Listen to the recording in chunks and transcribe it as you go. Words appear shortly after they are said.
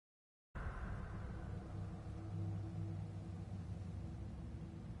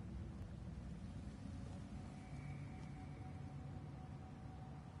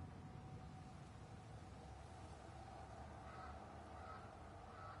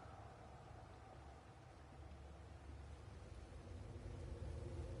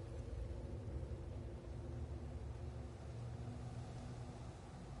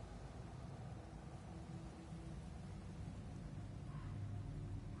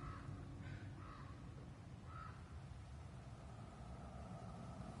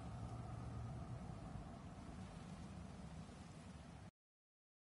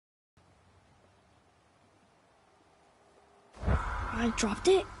I dropped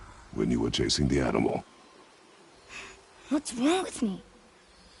it? When you were chasing the animal. What's wrong with me?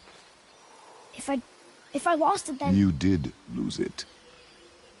 If I lost it, then... You did lose it.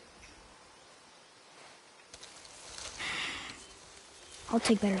 I'll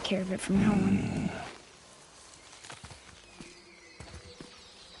take better care of it from now on.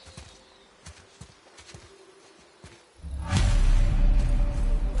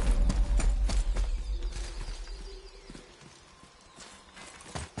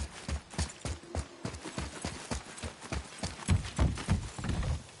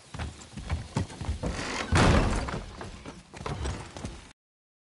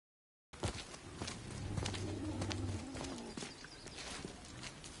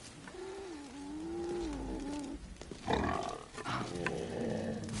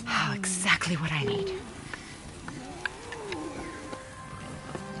 Exactly what I need.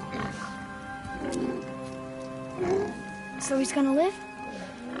 So he's gonna live?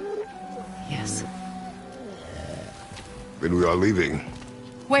 Yes. Then we are leaving.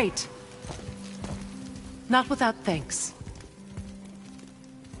 Wait. Not without thanks.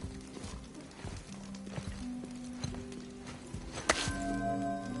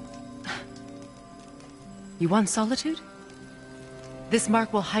 You want solitude? This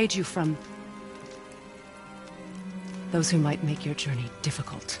mark will hide you from those who might make your journey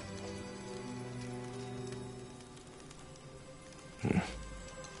difficult.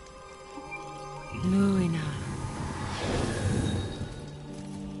 Luina.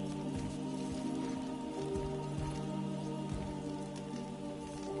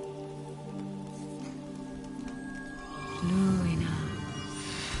 Luina.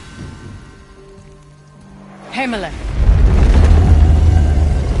 Himalay.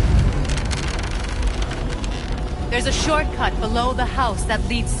 There's a shortcut below the house that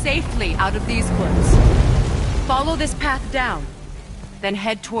leads safely out of these woods. Follow this path down, then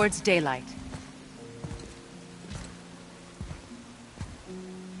head towards daylight.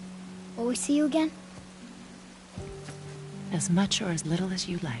 Will we see you again? As much or as little as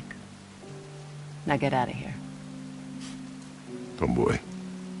you like. Now get out of here. Tomboy.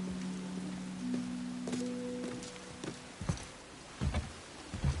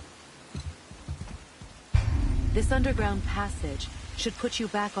 This underground passage should put you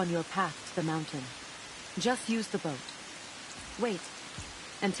back on your path to the mountain. Just use the boat. Wait,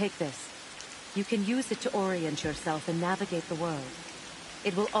 and take this. You can use it to orient yourself and navigate the world.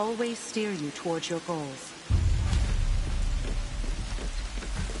 It will always steer you towards your goals.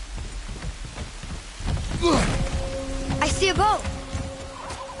 I see a boat!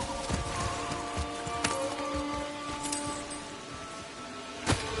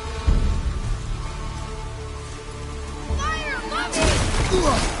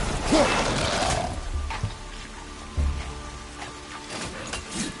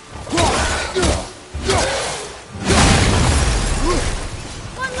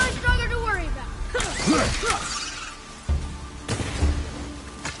 One less drugger to worry about.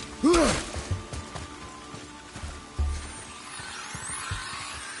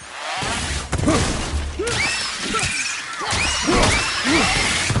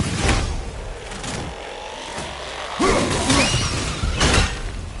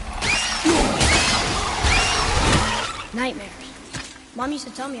 Nightmares. Mom used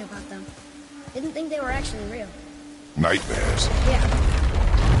to tell me about them. Didn't think they were actually real. Nightmares.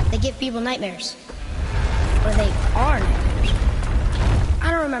 Yeah. They give people nightmares. Or they are nightmares.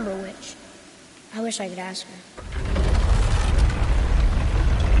 I don't remember which. I wish I could ask her.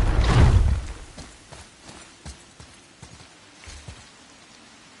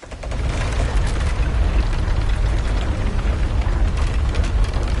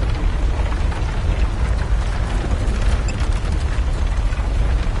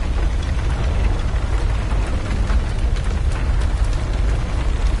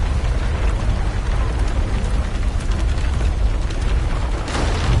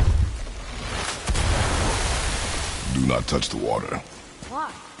 Do not touch the water.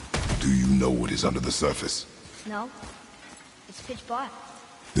 Why? Do you know what is under the surface? No. It's pitch black.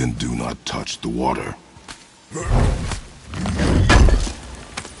 Then do not touch the water.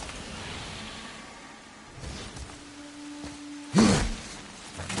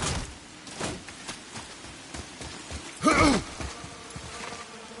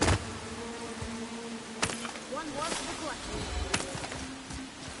 One more for the collection.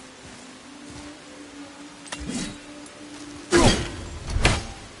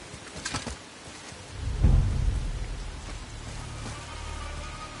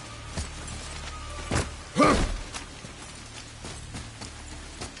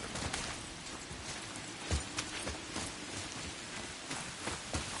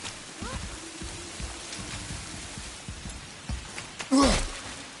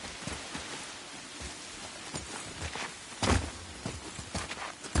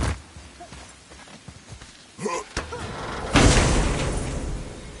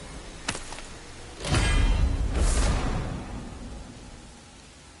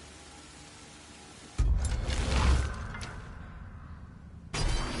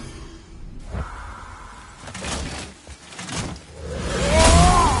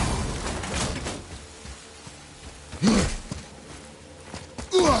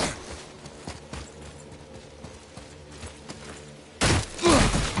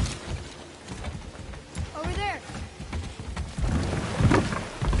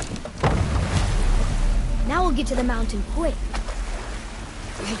 will get to the mountain quick.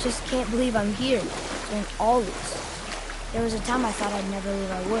 I just can't believe I'm here, doing all this. There was a time I thought I'd never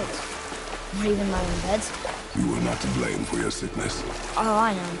leave our woods. Or even my own beds. You were not to blame for your sickness. Oh,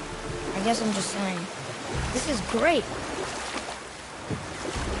 I know. I guess I'm just saying. This is great.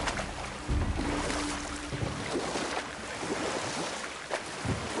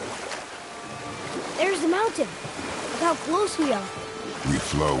 There's the mountain. Look how close we are. We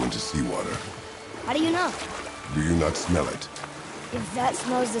flow into seawater. How do you know? Do you not smell it? If that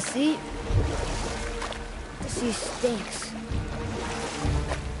smells the sea stinks.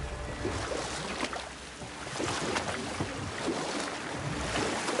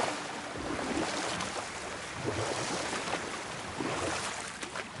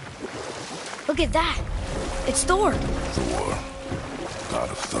 Look at that. It's Thor. Thor, god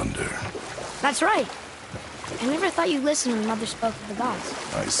of thunder. That's right. I never thought you listened when Mother spoke of the gods.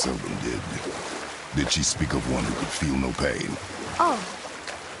 I seldom did. Did she speak of one who could feel no pain? Oh.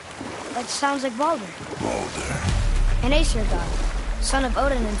 That sounds like Baldur. Baldur. An Aesir god. Son of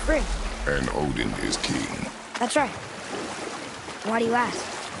Odin and Frigg. And Odin is king. That's right. Why do you ask?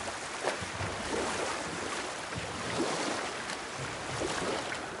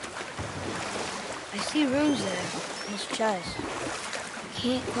 I see runes there in his chest.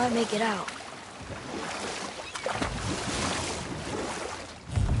 Can't quite make it out.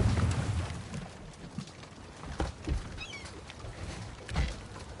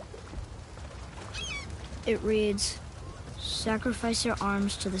 It reads, sacrifice your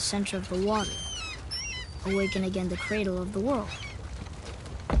arms to the center of the water. Awaken again the cradle of the world.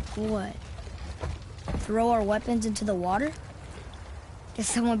 What? Throw our weapons into the water?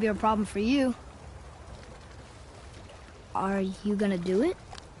 Guess that won't be a problem for you. Are you gonna do it?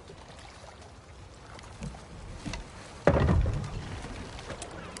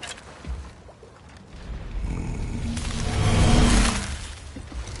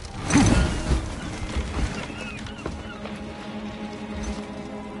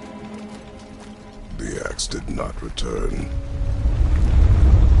 The axe did not return.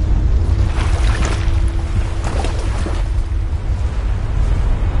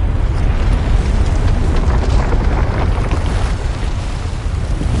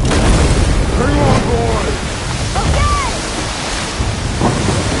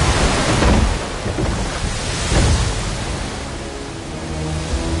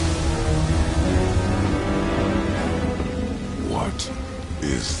 What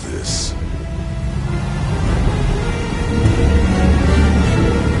is this?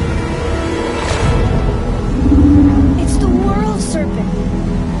 It's the world serpent.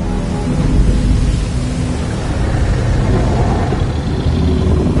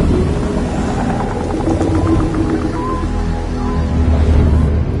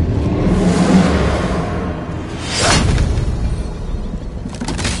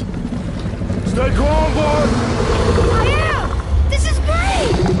 Stay calm, boy! I am! This is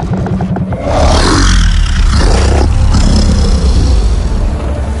great!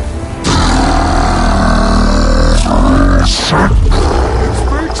 It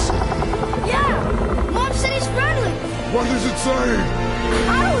speaks? Yeah! Mom said he's friendly! What does it say?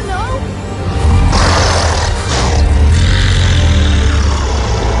 I don't know!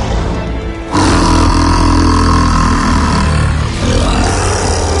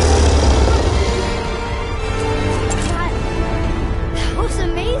 That was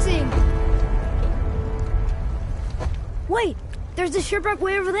amazing! Wait! There's a shipwreck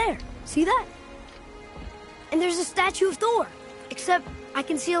way over there. See that? And there's a statue of Thor. Except I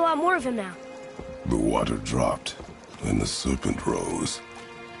can see a lot more of him now. The water dropped, and the serpent rose.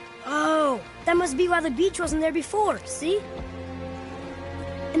 Oh, that must be why the beach wasn't there before, see?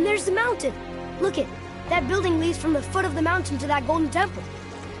 And there's the mountain. Look it, that building leads from the foot of the mountain to that golden temple.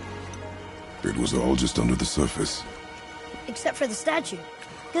 It was all just under the surface. Except for the statue.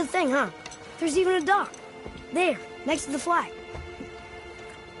 Good thing, huh? There's even a dock. There, next to the flag.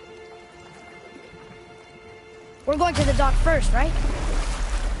 We're going to the dock first, right?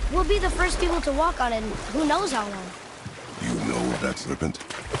 We'll be the first people to walk on it in who knows how long. You know of that serpent?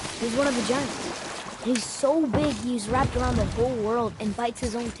 He's one of the giants. He's so big he's wrapped around the whole world and bites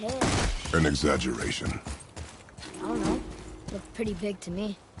his own tail. An exaggeration. I don't know. Looked pretty big to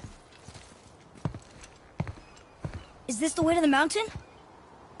me. Is this the way to the mountain?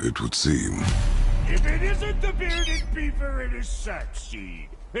 It would seem. If it isn't the bearded beaver, it is Sackseed.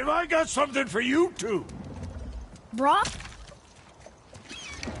 Have I got something for you too? Brock?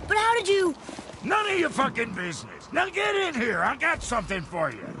 But how did you... None of your fucking business. Now get in here. I got something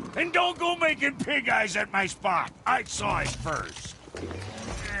for you. And don't go making pig eyes at my spot. I saw it first.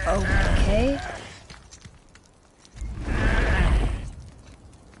 Okay.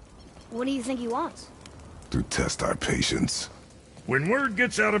 What do you think he wants? To test our patience. When word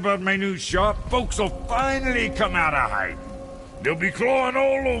gets out about my new shop, folks will finally come out of hiding. They'll be clawing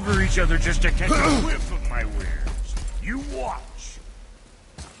all over each other just to catch a whiff of my wares. You watch.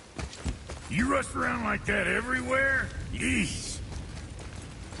 You rush around like that everywhere? Yeesh.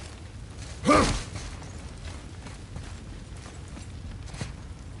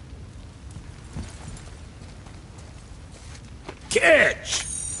 Catch!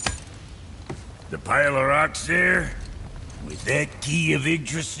 The pile of rocks there? With that key of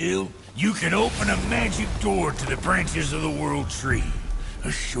Yggdrasil, you can open a magic door to the branches of the World Tree.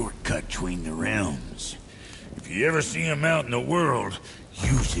 A shortcut between the realms. If you ever see him out in the world,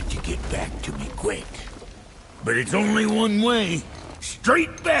 use it to get back to me quick. But it's only one way.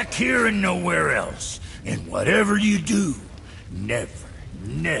 Straight back here and nowhere else. And whatever you do, never,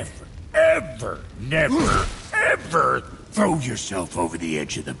 ever throw yourself over the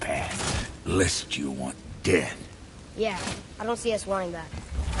edge of the path. Lest you want death. Yeah, I don't see us wanting that.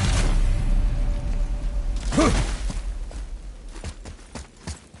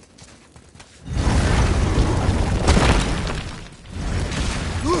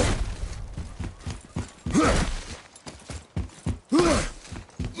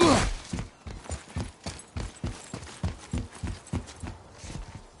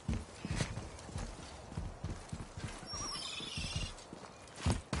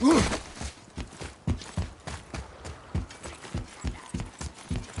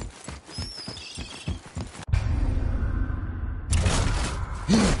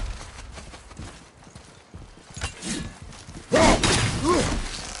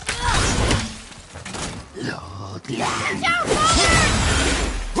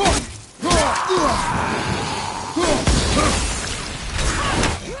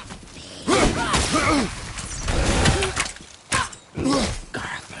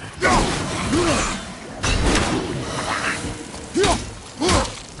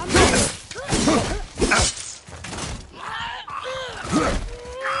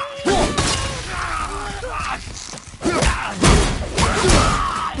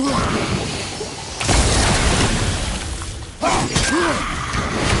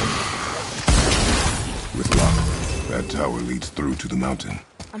 With luck, that tower leads through to the mountain.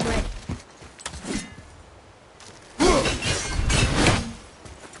 I'm ready.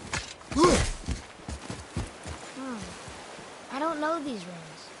 I don't know these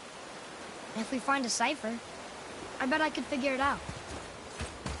rings. And if we find a cipher, I bet I could figure it out.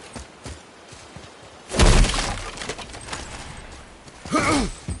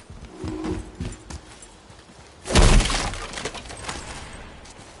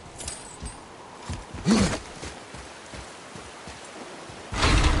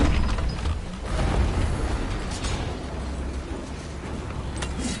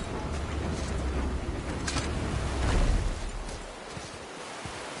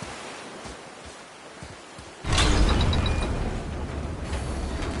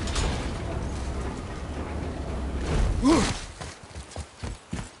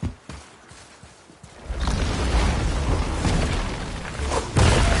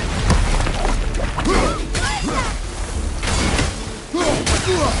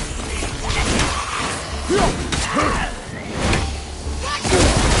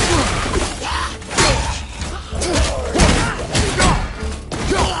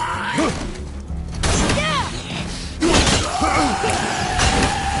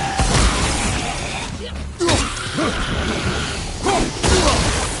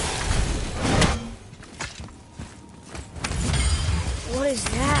 What is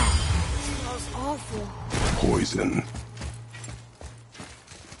that? It smells awful. Poison.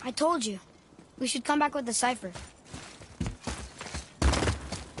 I told you. We should come back with the cipher.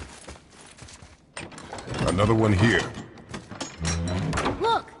 Another one here.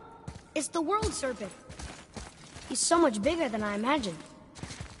 Look! It's the World Serpent. He's so much bigger than I imagined.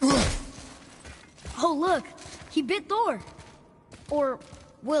 Oh, look! He bit Thor! Or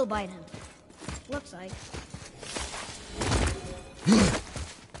will bite him. Looks like.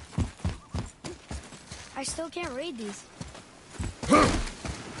 I still can't read these.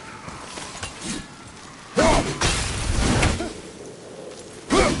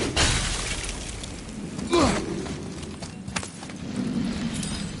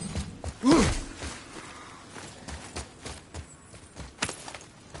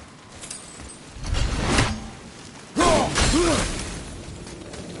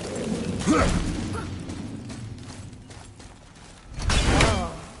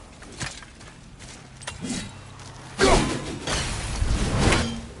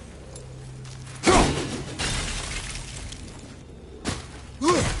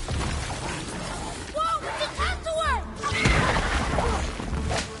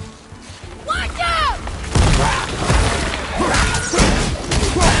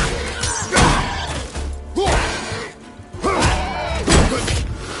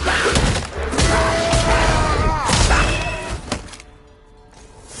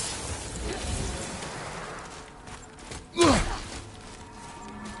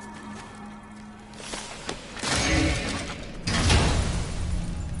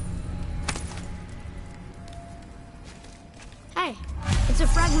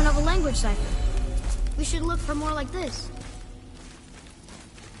 fragment of a language cipher. We should look for more like this.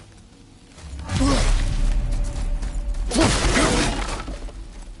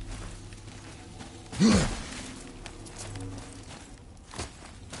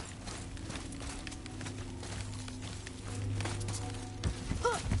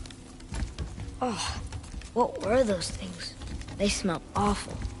 Oh, what were those things? They smelled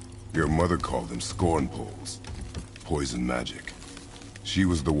awful. Your mother called them scorn poles. Poison magic. She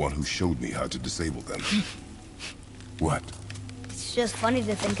was the one who showed me how to disable them. What? It's just funny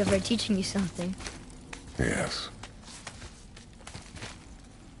to think of her teaching you something. Yes.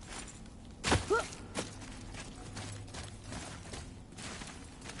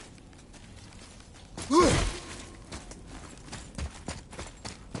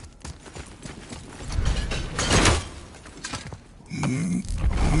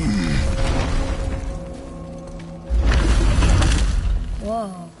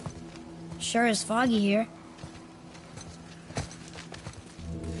 Whoa. Sure is foggy here.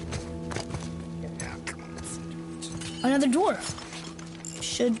 Another dwarf.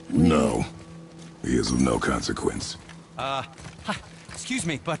 Should we... No. He is of no consequence. Excuse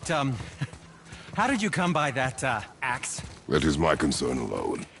me, but, how did you come by that, axe? That is my concern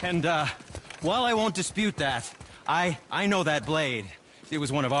alone. And, while I won't dispute that, I know that blade. It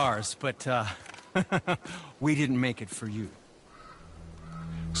was one of ours, but, we didn't make it for you.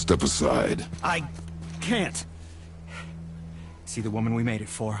 Step aside. I can't. See, the woman we made it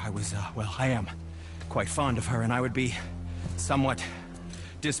for, well, I am quite fond of her, and I would be somewhat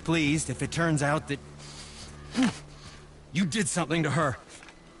displeased if it turns out that you did something to her.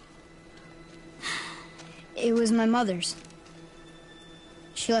 It was my mother's.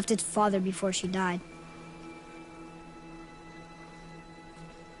 She left its father before she died.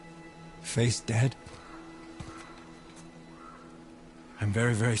 Face dead? I'm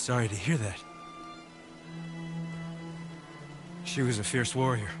very, very sorry to hear that. She was a fierce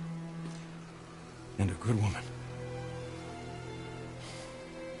warrior. And a good woman.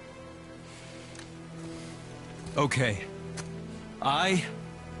 Okay. I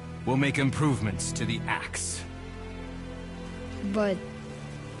will make improvements to the axe. But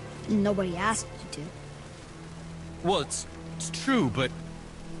nobody asked you to. Well, it's true, but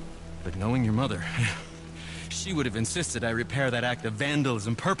knowing your mother, she would have insisted I repair that act of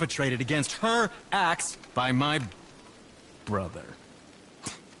vandalism perpetrated against her axe by my brother.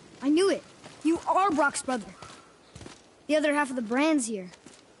 I knew it. You are Brock's brother. The other half of the brand's here.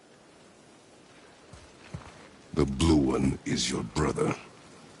 The blue one is your brother.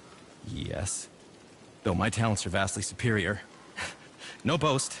 Yes. Though my talents are vastly superior. No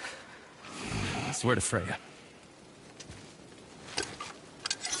boast. I swear to Freya.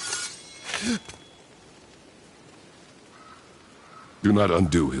 Do not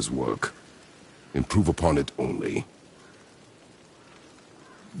undo his work. Improve upon it only.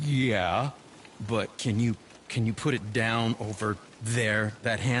 Yeah, but can you put it down over there?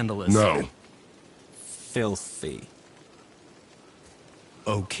 That handle is... No. Filthy.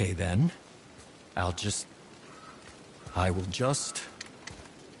 Okay, then. I will just...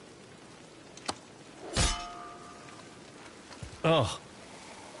 Oh.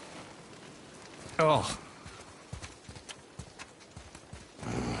 Oh.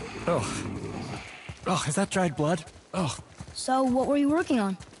 Oh. Oh, is that dried blood? Oh. So, what were you working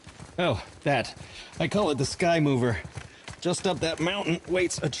on? Oh, that. I call it the Sky Mover. Just up that mountain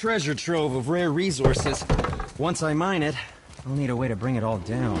waits a treasure trove of rare resources. Once I mine it, I'll need a way to bring it all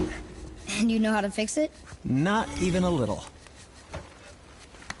down. And you know how to fix it? Not even a little.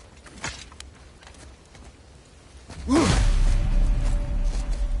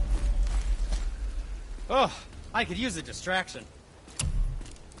 Oh, I could use a distraction.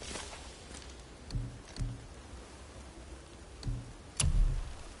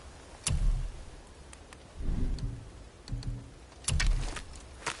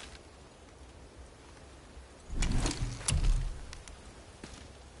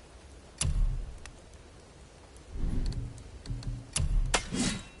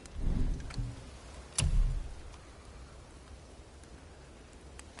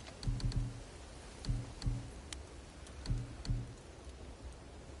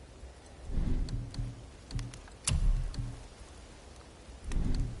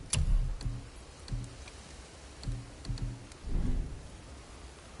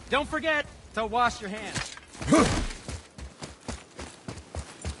 Don't forget to wash your hands.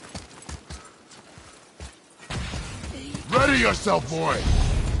 Ready yourself, boy!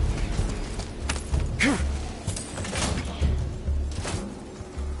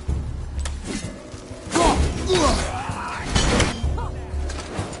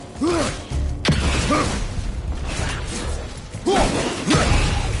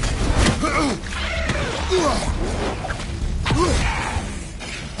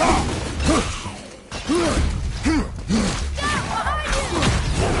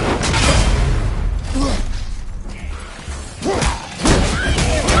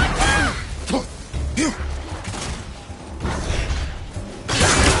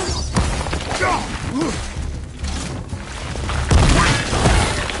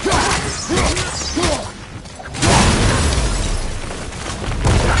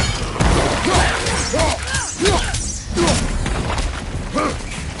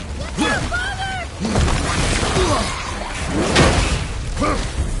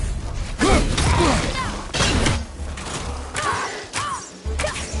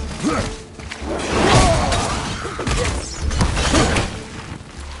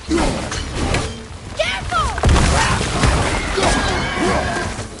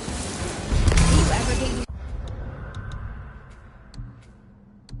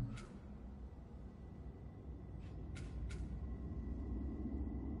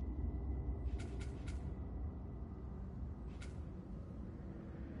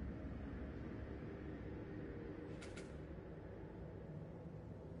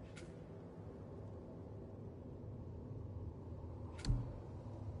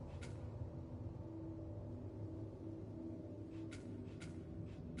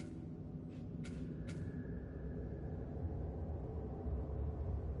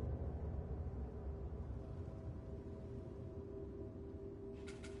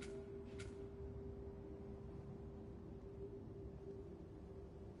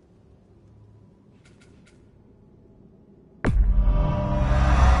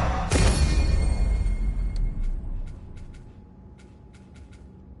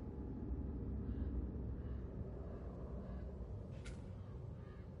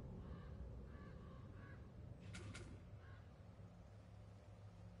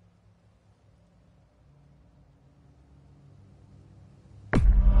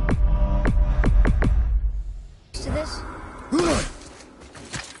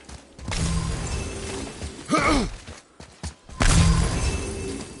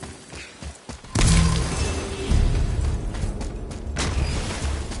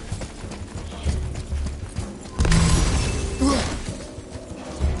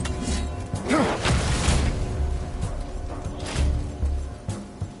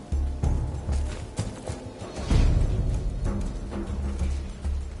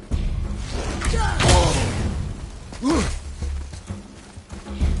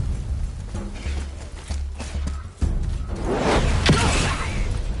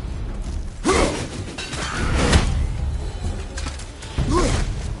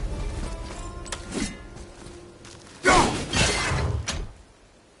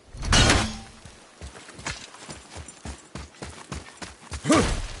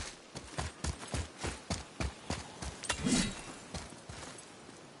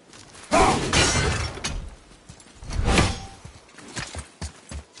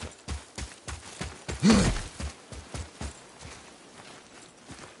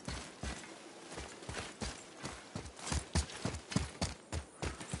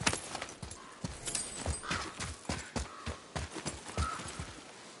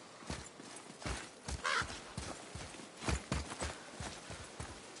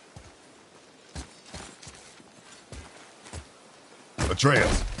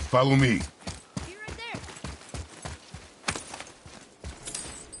 Atreus, follow me. Be right there.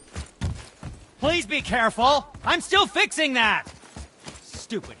 Please be careful! I'm still fixing that!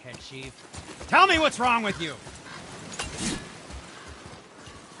 Stupid head chief. Tell me what's wrong with you!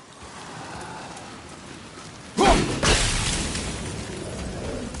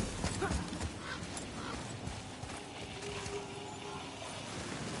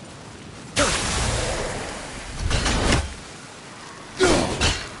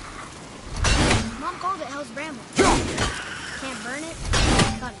 Mom called it Hell's Bramble. Can't burn it,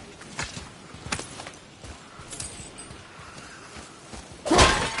 cut it.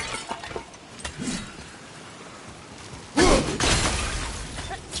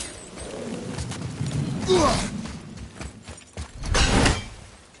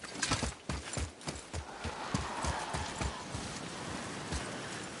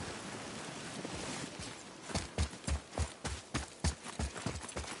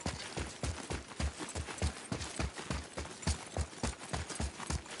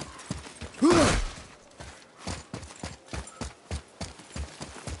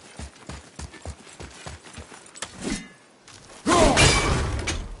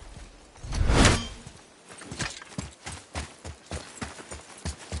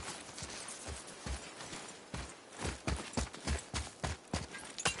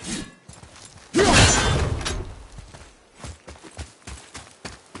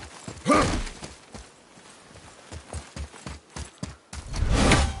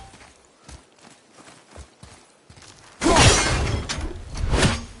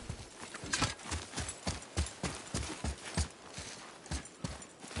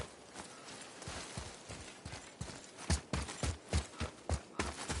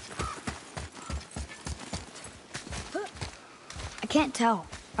 I can't tell.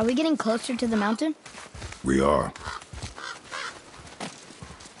 Are we getting closer to the mountain? We are.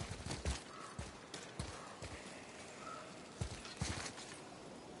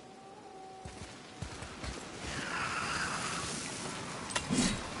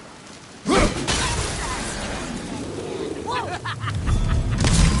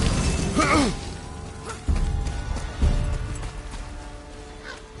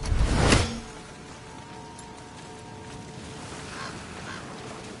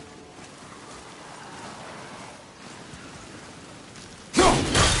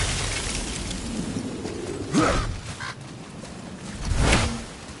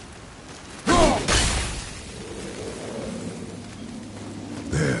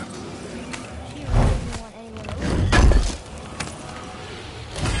 There. She really didn't want anyone over.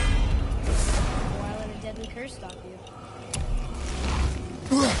 Why let a deadly curse stop you?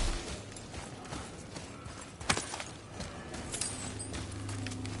 I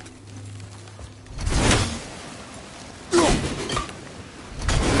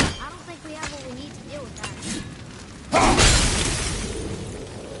don't think we have what we need to deal with that.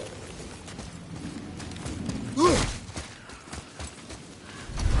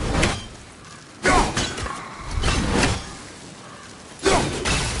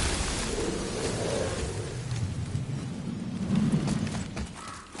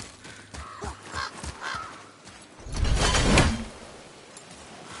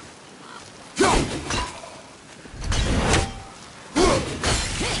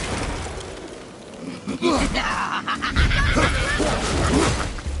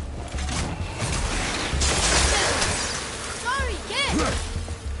 Sorry, kid!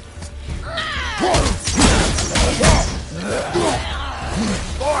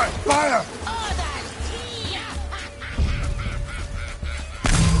 Boy, fire!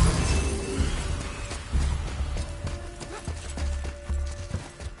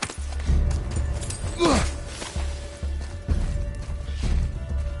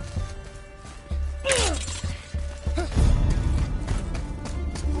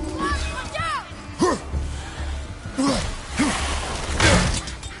 Watch out!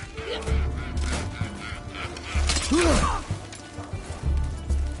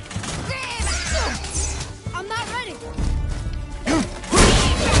 I'm not ready.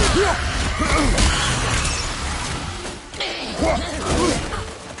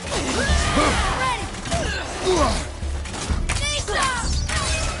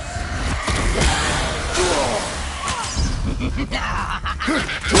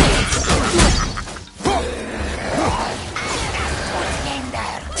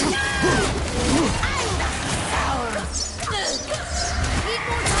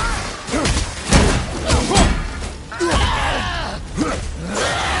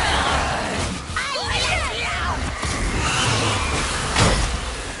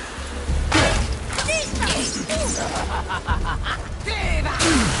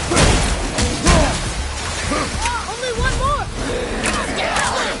 Only one more!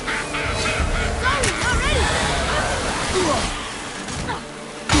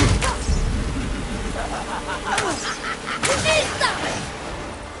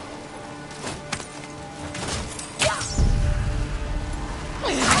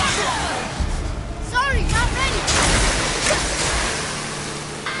 Sorry, not ready! Sorry,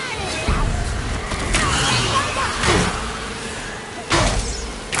 not ready!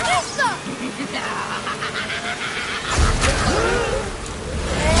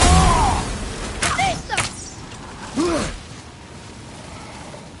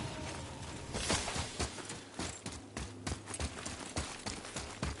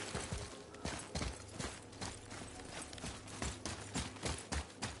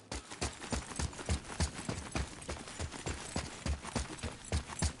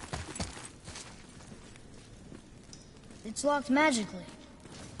 It's locked magically.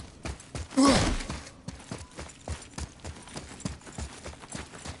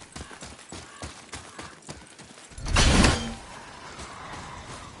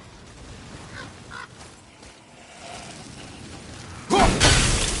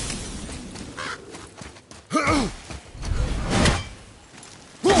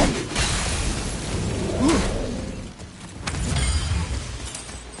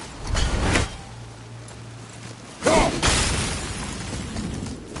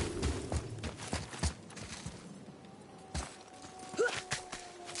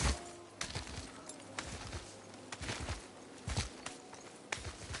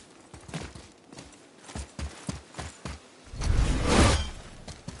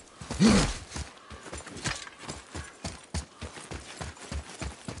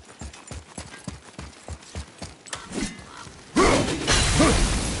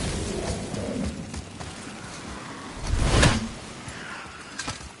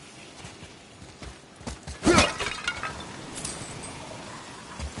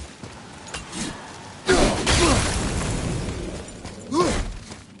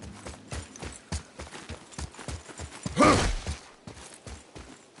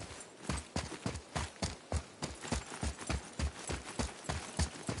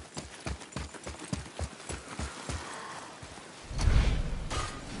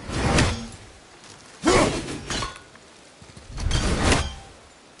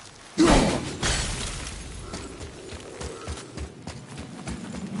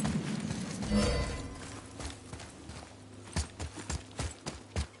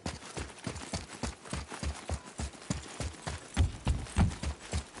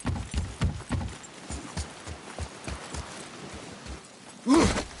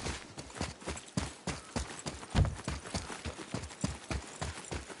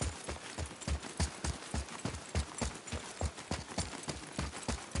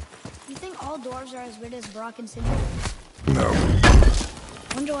 You think all dwarves are as weird as Brock and Sigurd? No,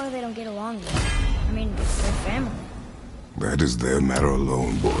 Wonder why they don't get along well. I mean, they're family. that is their matter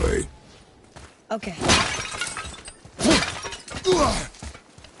alone, boy. Okay.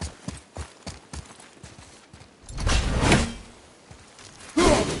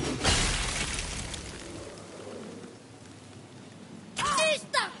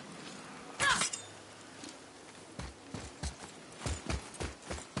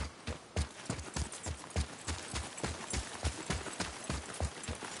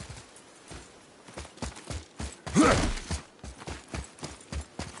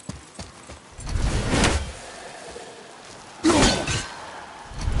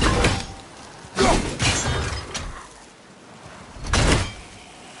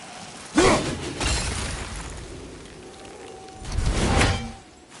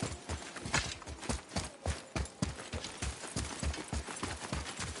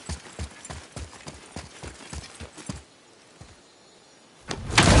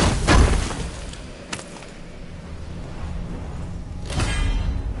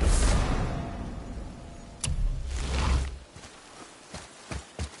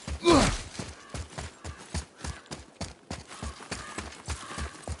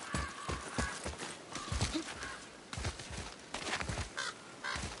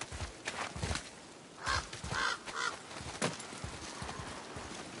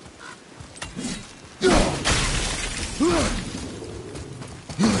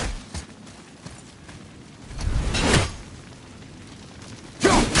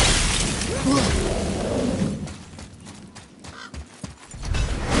 Do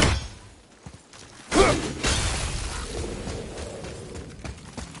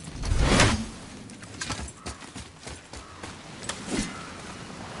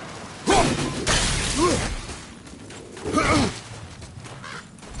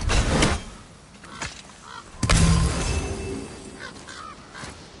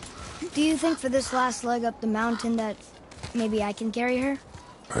you think for this last leg up the mountain that maybe I can carry her?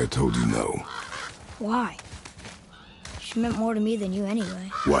 I told you no. Why? She meant more to me than you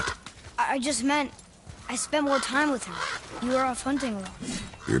anyway. What? I just meant I spent more time with her. You were off hunting alone.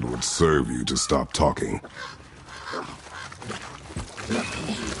 It would serve you to stop talking.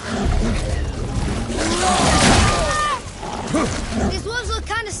 These wolves look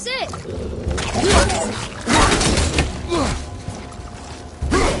kind of sick.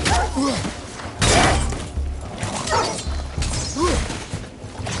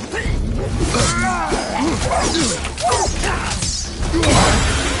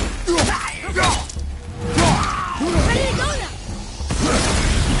 Where did it go now?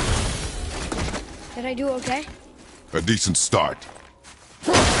 Did I do okay? A decent start.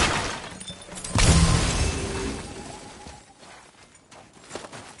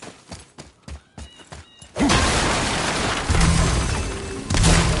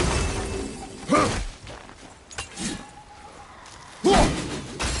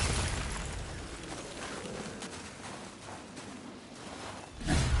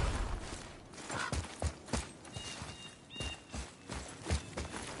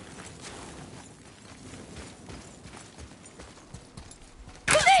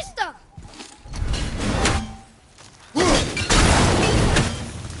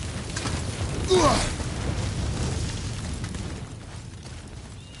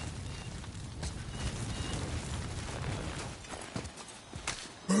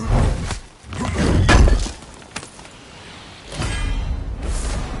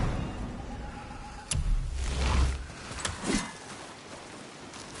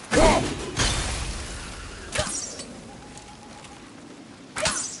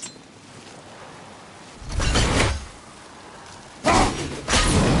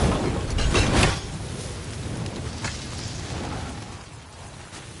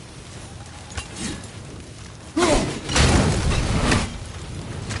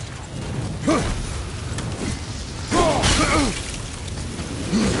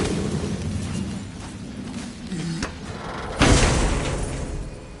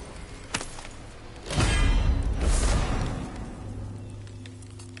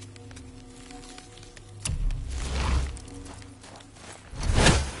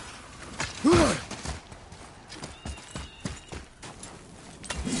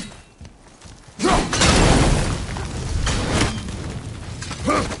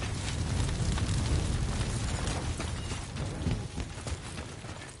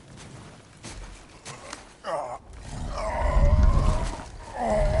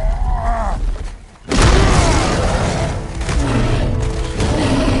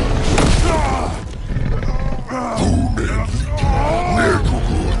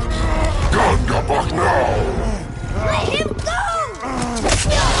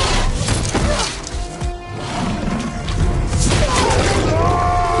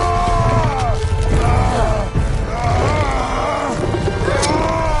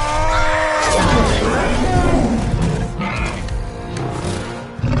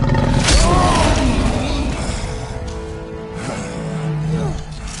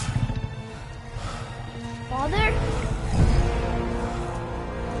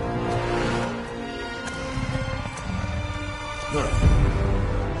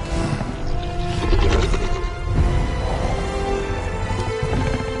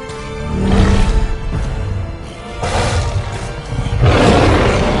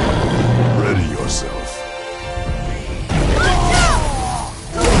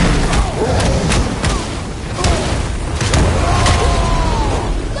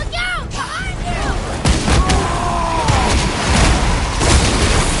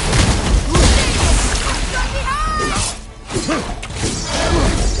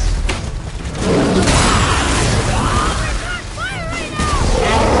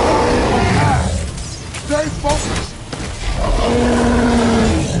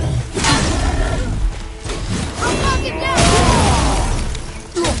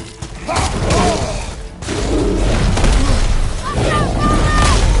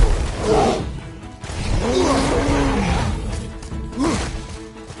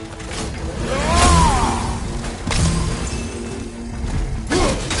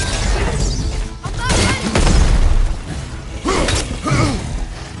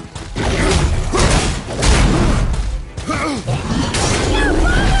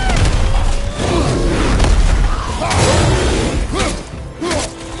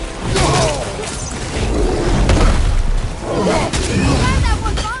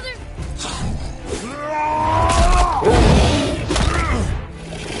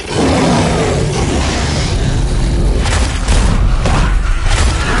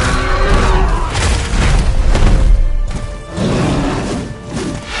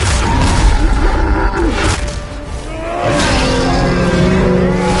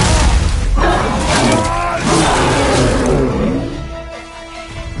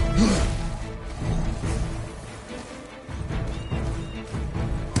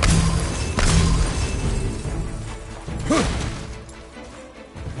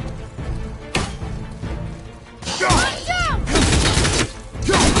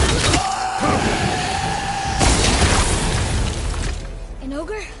 An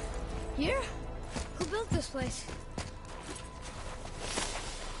ogre? Here? Who built this place?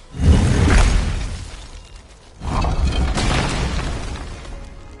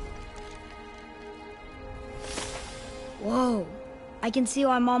 Whoa. I can see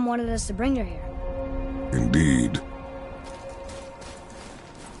why Mom wanted us to bring her here. Indeed.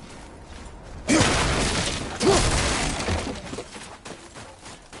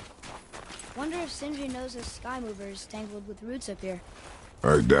 Wonder if Sindri knows this sky mover is tangled with roots up here.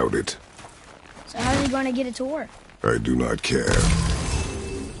 I doubt it. So how's he going to get it to work? I do not care.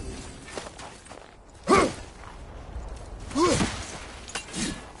 We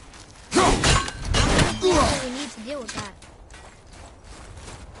need to deal with that.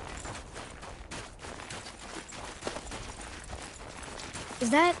 Is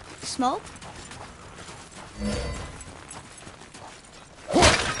that smoke?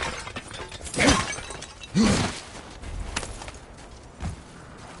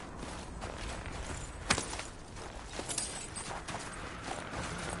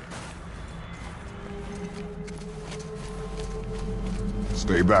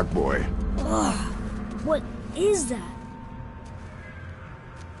 Stay back, boy. What is that?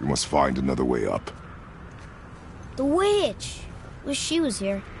 We must find another way up. The witch! Wish she was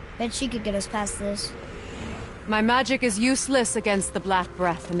here. Bet she could get us past this. My magic is useless against the Black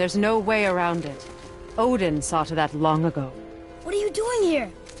Breath, and there's no way around it. Odin saw to that long ago. What are you doing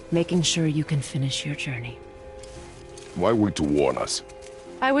here? Making sure you can finish your journey. Why wait to warn us?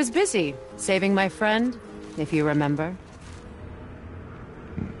 I was busy, saving my friend, if you remember.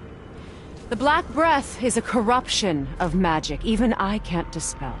 The Black Breath is a corruption of magic even I can't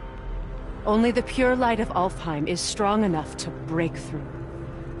dispel. Only the pure light of Alfheim is strong enough to break through.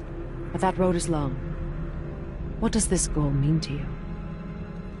 But that road is long. What does this goal mean to you?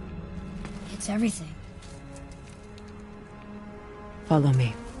 It's everything. Follow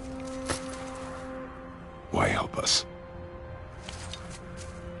me. Why help us?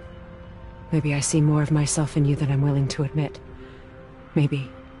 Maybe I see more of myself in you than I'm willing to admit. Maybe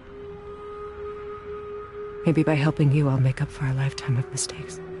by helping you, I'll make up for a lifetime of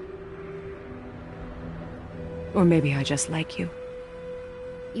mistakes. Or maybe I just like you.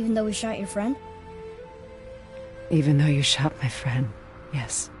 Even though we shot your friend? Even though you shot my friend,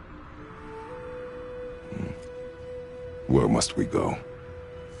 yes. Where must we go?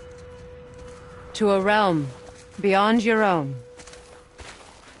 To a realm beyond your own.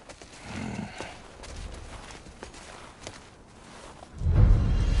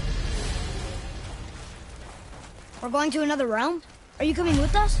 We're going to another realm? Are you coming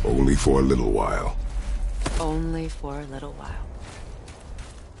with us? Only for a little while. Only for a little while.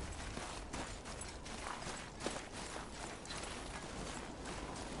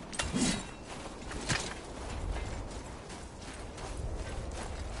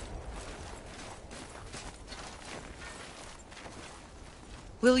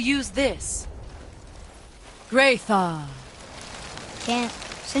 We'll use this. Gryfni. Can't.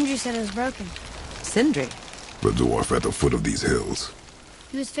 Sindri said it was broken. Sindri. The dwarf at the foot of these hills.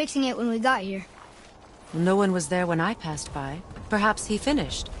 He was fixing it when we got here. No one was there when I passed by. Perhaps he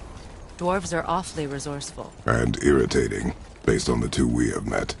finished. Dwarves are awfully resourceful. And irritating, based on the two we have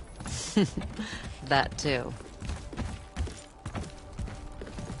met. That too.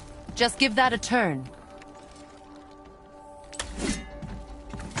 Just give that a turn.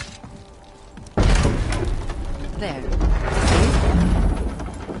 There.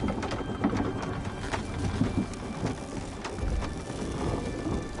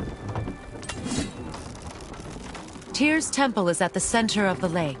 Tyr's temple is at the center of the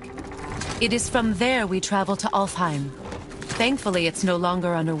lake. It is from there we travel to Alfheim. Thankfully, it's no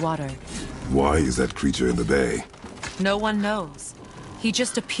longer underwater. Why is that creature in the bay? No one knows. He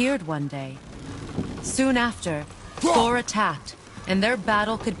just appeared one day. Soon after, Thor attacked, and their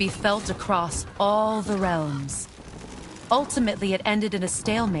battle could be felt across all the realms. Ultimately, it ended in a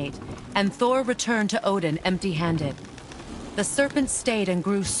stalemate, and Thor returned to Odin empty-handed. The serpent stayed and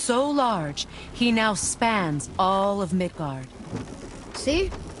grew so large, he now spans all of Midgard. See?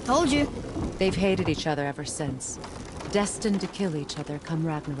 Told you. They've hated each other ever since. Destined to kill each other come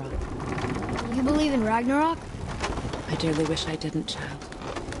Ragnarok. You believe in Ragnarok? I dearly wish I didn't, child.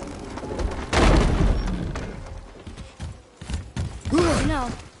 You know,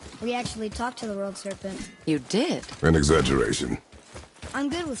 we actually talked to the world serpent. You did? An exaggeration. I'm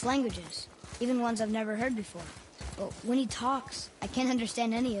good with languages, even ones I've never heard before. But when he talks, I can't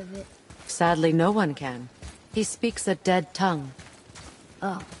understand any of it. Sadly, no one can. He speaks a dead tongue.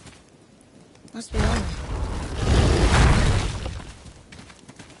 Oh. Must be lonely.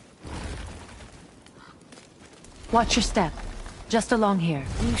 Watch your step. Just along here.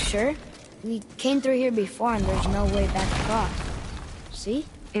 You sure? We came through here before and there's no way back across. See?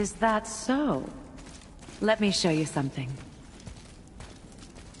 Is that so? Let me show you something.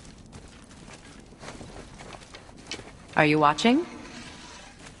 Are you watching?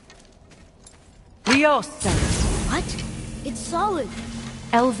 Ryosta! What? It's solid.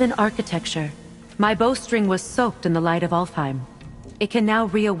 Elven architecture. My bowstring was soaked in the light of Alfheim. It can now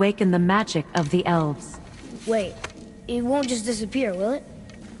reawaken the magic of the elves. Wait, it won't just disappear, will it?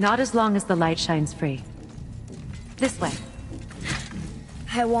 Not as long as the light shines free. This way.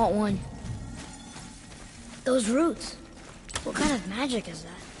 I want one. Those roots. What kind of magic is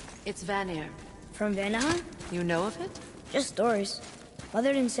that? It's Vanir. From Vanaheim? You know of it? Just stories.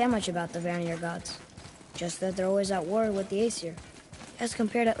 Mother didn't say much about the Vanir gods. Just that they're always at war with the Aesir. As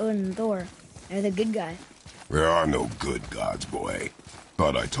compared to Odin and Thor, they're the good guy. There are no good gods, boy.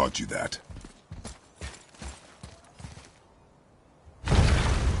 Thought I taught you that.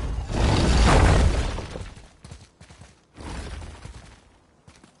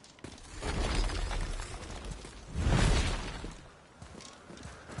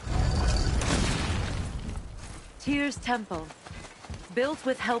 Tyr's temple. Built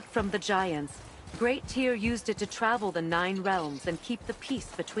with help from the giants, Great Tyr used it to travel the 9 realms and keep the peace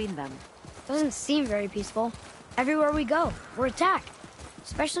between them. Doesn't seem very peaceful. Everywhere we go, we're attacked.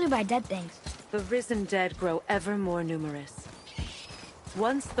 Especially by dead things. The risen dead grow ever more numerous.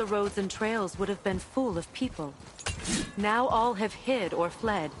 Once the roads and trails would have been full of people. Now all have hid or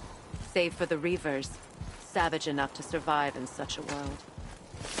fled, save for the Reavers, savage enough to survive in such a world.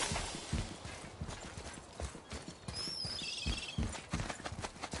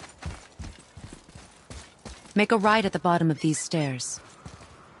 Make a right at the bottom of these stairs.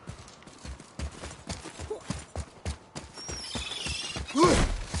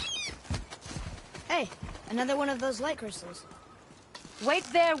 Hey, another one of those light crystals. Wait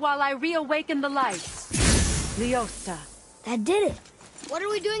there while I reawaken the lights. Leosta. That did it. What are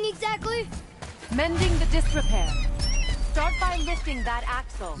we doing exactly? Mending the disrepair. Start by lifting that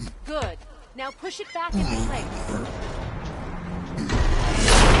axle. Good. Now push it back into place.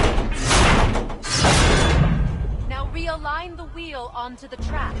 Now realign the wheel onto the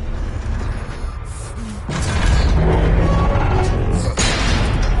track.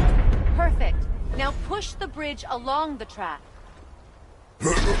 Perfect. Now push the bridge along the track.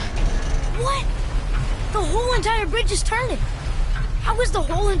 What? The whole entire bridge is turning. How is the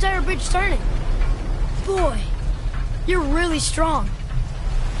whole entire bridge turning? Boy, you're really strong.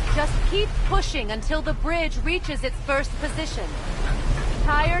 Just keep pushing until the bridge reaches its first position.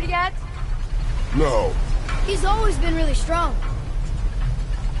 Tired yet? No. He's always been really strong.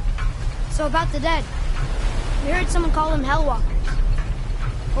 So about the dead. We heard someone call them Hellwalkers.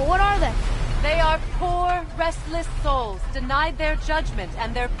 But what are they? They are poor, restless souls, denied their judgment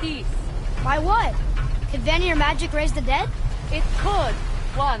and their peace. By what? Could Vanir magic raise the dead? It could,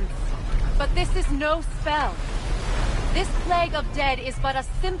 once. But this is no spell. This plague of dead is but a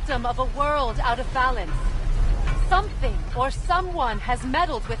symptom of a world out of balance. Something or someone has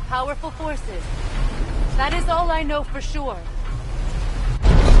meddled with powerful forces. That is all I know for sure.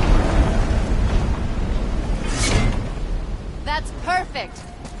 That's perfect.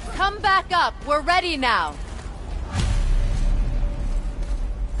 Come back up. We're ready now.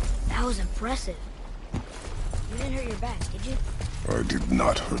 That was impressive. You didn't hurt your back, did you? I did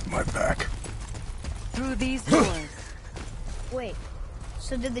not hurt my back. Through these doors. Wait,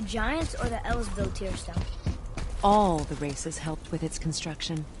 so did the giants or the elves build Tyr stone? All the races helped with its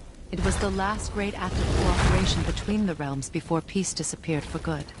construction. It was the last great act of cooperation between the realms before peace disappeared for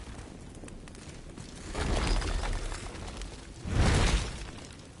good.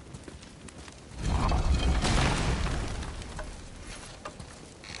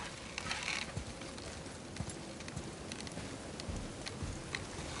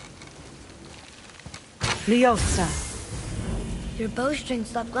 Leosta. Your bowstring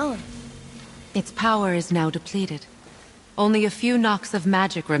stopped glowing. Its power is now depleted. Only a few knocks of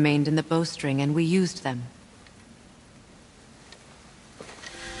magic remained in the bowstring, and we used them.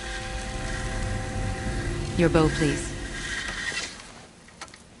 Your bow, please.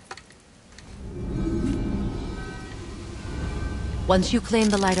 Once you claim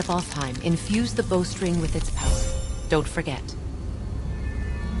the light of Alfheim, infuse the bowstring with its power. Don't forget.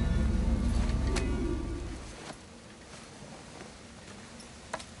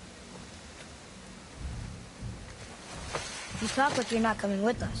 You talk like you're not coming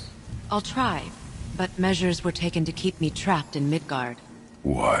with us. I'll try, but measures were taken to keep me trapped in Midgard.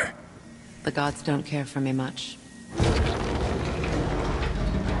 Why? The gods don't care for me much.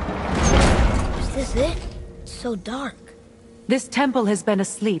 Is this it? It's so dark. This temple has been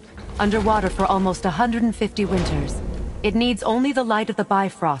asleep, underwater for almost 150 winters. It needs only the light of the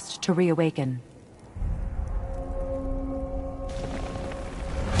Bifrost to reawaken.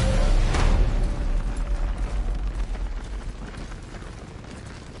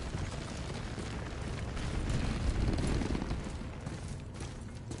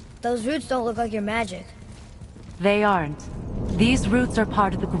 Those roots don't look like your magic. They aren't. These roots are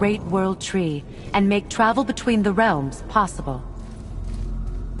part of the Great World Tree, and make travel between the realms possible.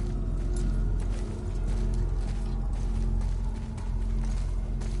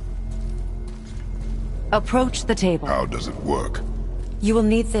 Approach the table. How does it work? You will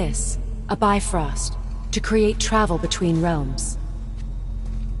need this, a Bifrost, to create travel between realms.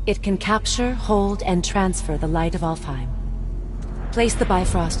 It can capture, hold, and transfer the light of Alfheim. Place the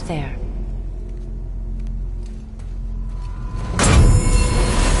Bifrost there.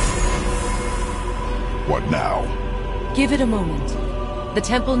 What now? Give it a moment. The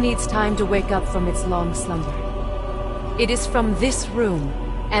temple needs time to wake up from its long slumber. It is from this room,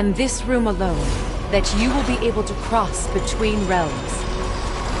 and this room alone, that you will be able to cross between realms.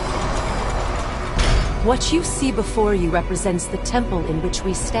 What you see before you represents the temple in which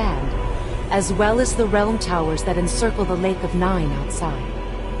we stand, as well as the realm towers that encircle the Lake of Nine outside.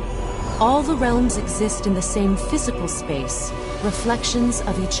 All the realms exist in the same physical space, reflections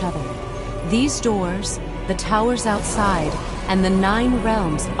of each other. These doors, the towers outside, and the 9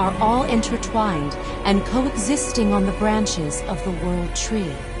 realms are all intertwined and coexisting on the branches of the World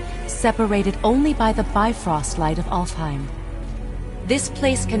Tree, separated only by the Bifrost light of Alfheim. This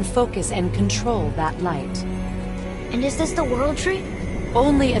place can focus and control that light. And is this the World Tree?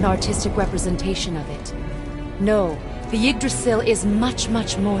 Only an artistic representation of it. No, the Yggdrasil is much,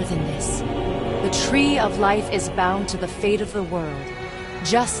 much more than this. The Tree of Life is bound to the fate of the world,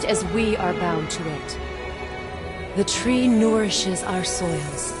 just as we are bound to it. The tree nourishes our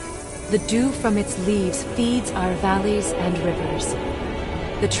soils. The dew from its leaves feeds our valleys and rivers.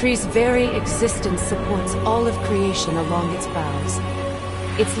 The tree's very existence supports all of creation along its boughs.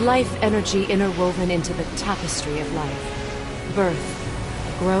 Its life energy interwoven into the tapestry of life.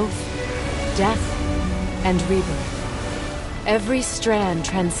 Birth, growth, death, and rebirth. Every strand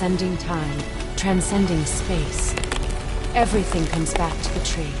transcending time, transcending space. Everything comes back to the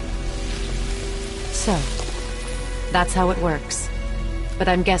tree. So, that's how it works. But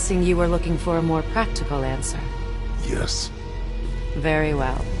I'm guessing you were looking for a more practical answer. Yes. Very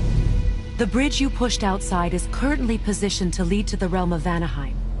well. The bridge you pushed outside is currently positioned to lead to the realm of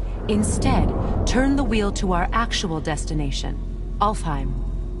Vanaheim. Instead, turn the wheel to our actual destination, Alfheim.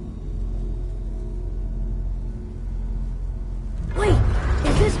 Wait,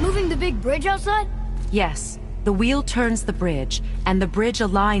 is this moving the big bridge outside? Yes, the wheel turns the bridge, and the bridge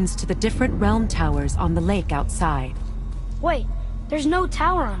aligns to the different realm towers on the lake outside. Wait, there's no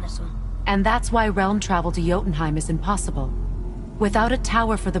tower on this one. And that's why realm travel to Jotunheim is impossible. Without a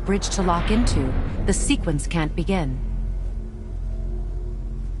tower for the bridge to lock into, the sequence can't begin.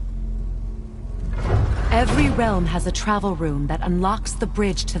 Every realm has a travel room that unlocks the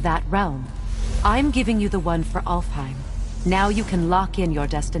bridge to that realm. I'm giving you the one for Alfheim. Now you can lock in your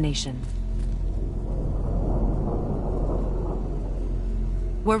destination.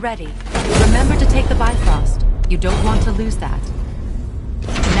 We're ready. Remember to take the Bifrost. You don't want to lose that.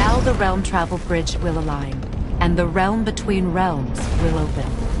 Now the realm travel bridge will align, and the realm between realms will open.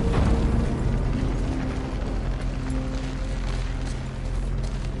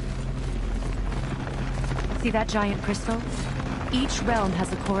 See that giant crystal? Each realm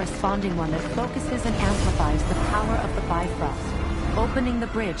has a corresponding one that focuses and amplifies the power of the Bifrost, opening the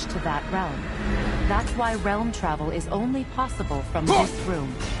bridge to that realm. That's why realm travel is only possible from this room.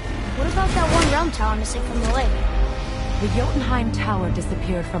 What about that one realm tower missing from the lake? The Jotunheim Tower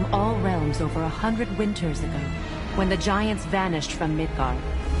disappeared from all realms over 100 winters ago, when the giants vanished from Midgard.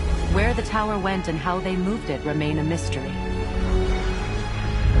 Where the tower went and how they moved it remain a mystery.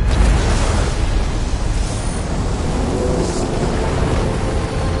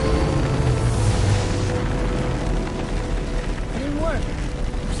 It didn't work.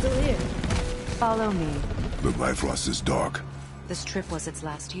 We're still here. Follow me. The Bifrost is dark. This trip was its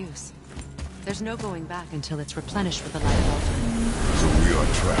last use. There's no going back until it's replenished with the light of Alfheim. So we are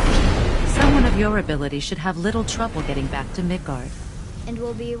trapped. Someone of your ability should have little trouble getting back to Midgard. And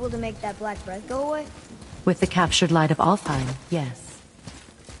we'll be able to make that black breath go away? With the captured light of Alfheim, yes.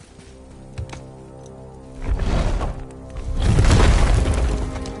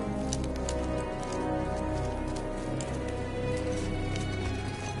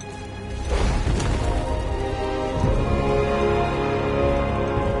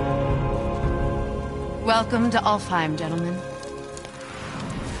 Welcome to Alfheim, gentlemen.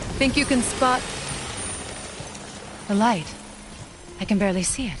 Think you can spot... the light? I can barely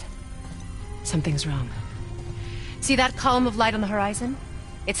see it. Something's wrong. See that column of light on the horizon?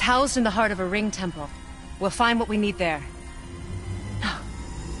 It's housed in the heart of a ring temple. We'll find what we need there. No.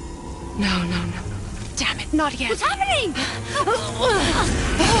 No. Damn it, not yet. What's happening?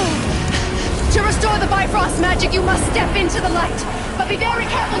 To restore the Bifrost magic, you must step into the light. But be very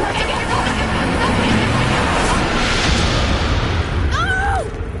careful not to get caught.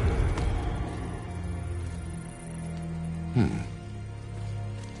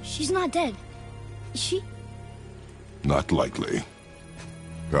 She's not dead. Is she? Not likely.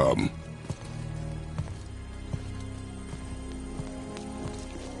 Come.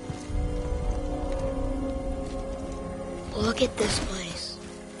 Look at this place.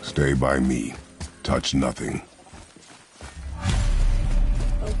 Stay by me. Touch nothing.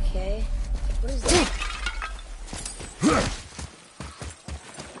 Okay. What is that?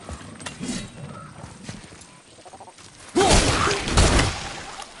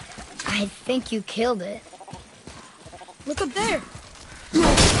 I think you killed it. Look up there.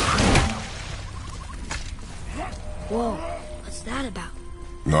 Whoa, what's that about?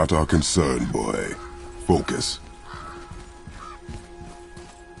 Not our concern, boy. Focus.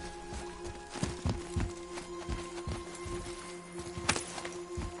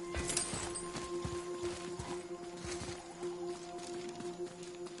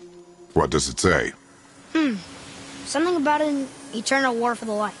 What does it say? Something about an eternal war for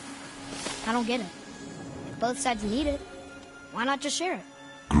the light. I don't get it. If both sides need it, why not just share it?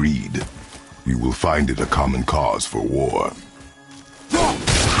 Greed. You will find it a common cause for war.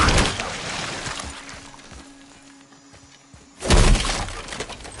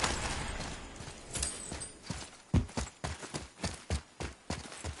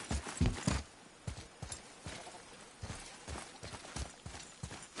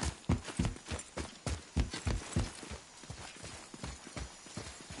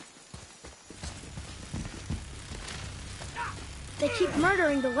 They keep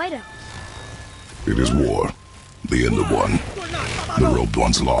murdering the White Elves. It is war. The end of one. The robed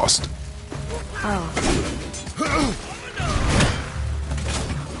one's lost.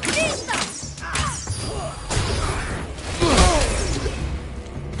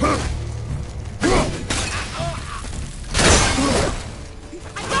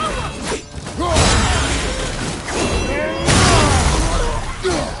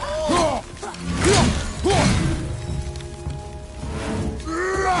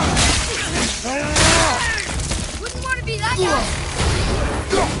 Wouldn't want to be that guy.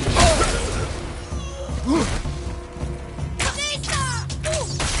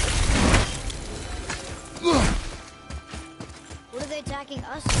 What are they attacking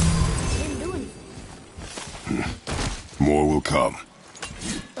us? They didn't do anything. More will come.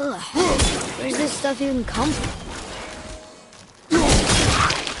 Ugh. Where's this stuff even come from?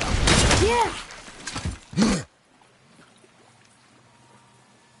 Yeah!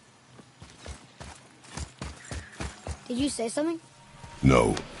 Did you say something?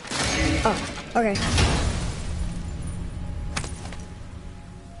 No. Oh, okay.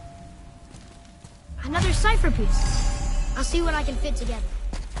 Another cipher piece. I'll see what I can fit together.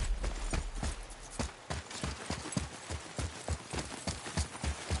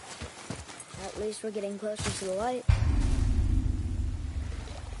 At least we're getting closer to the light.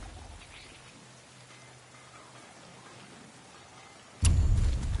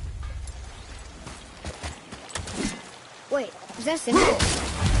 Wait, is that simple?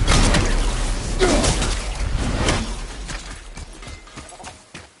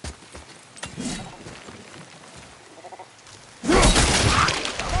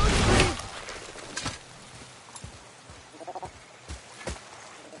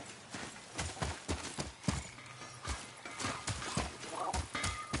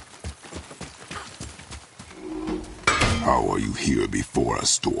 How are you here before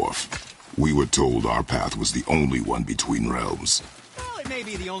us, dwarf? We were told our path was the only one between realms. Well, it may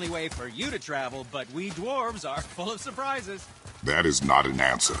be the only way for you to travel, but we dwarves are full of surprises. That is not an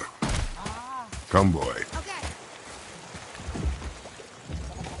answer. Come, boy. Okay.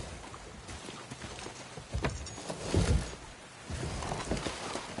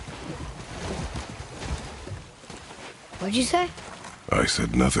 What'd you say? I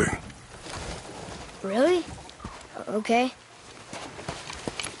said nothing. Really? Okay.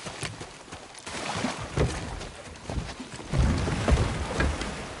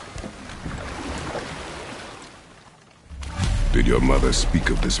 Did your mother speak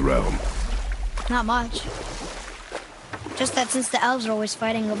of this realm? Not much. Just that since the elves are always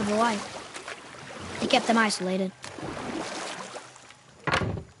fighting over the light, they kept them isolated.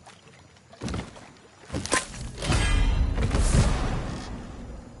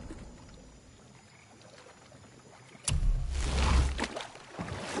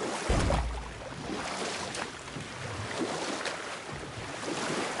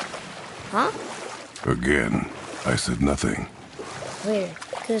 Huh? Again, I said nothing. Weird.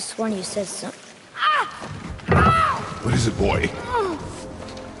 Could have sworn you said something. What is it, boy?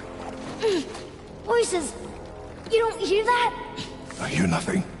 Voices! You don't hear that? I hear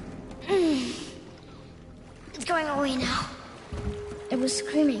nothing. It's going away now. It was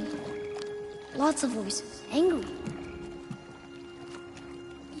screaming. Lots of voices. Angry.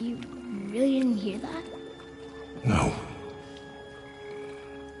 You really didn't hear that? No.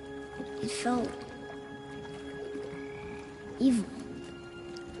 It felt... evil.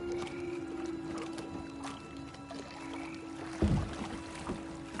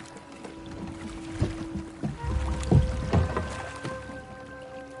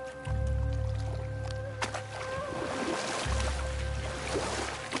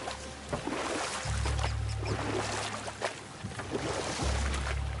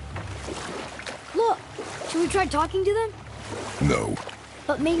 Look! Should we try talking to them? No.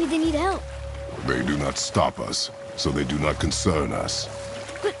 But maybe they need help. They do not stop us, so they do not concern us.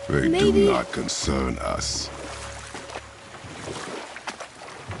 But They maybe... do not concern us.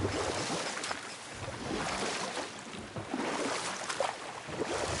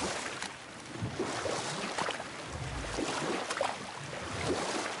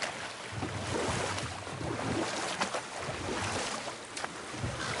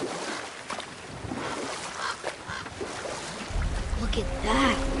 Look at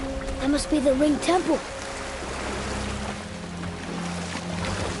that. That must be the Ring Temple.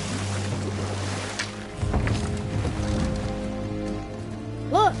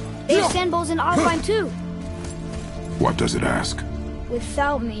 Look, they have sand bowls in Alpine too. What does it ask?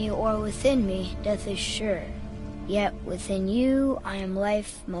 Without me or within me, death is sure. Yet within you, I am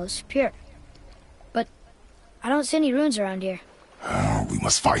life most pure. But I don't see any runes around here. We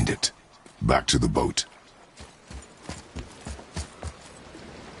must find it. Back to the boat.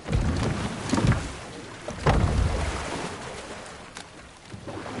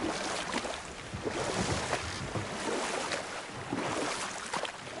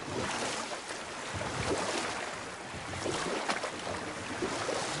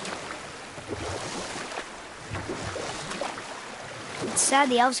 It's sad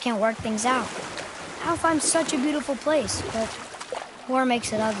the elves can't work things out. Alfheim's such a beautiful place, but war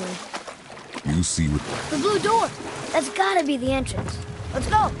makes it ugly. You see what... The blue door! That's gotta be the entrance. Let's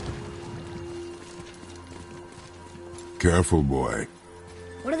go! Careful, boy.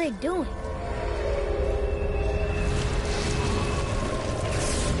 What are they doing?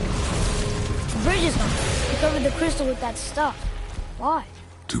 The bridge is gone. They covered the crystal with that stuff. Why?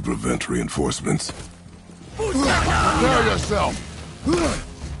 To prevent reinforcements. Prepare yourself!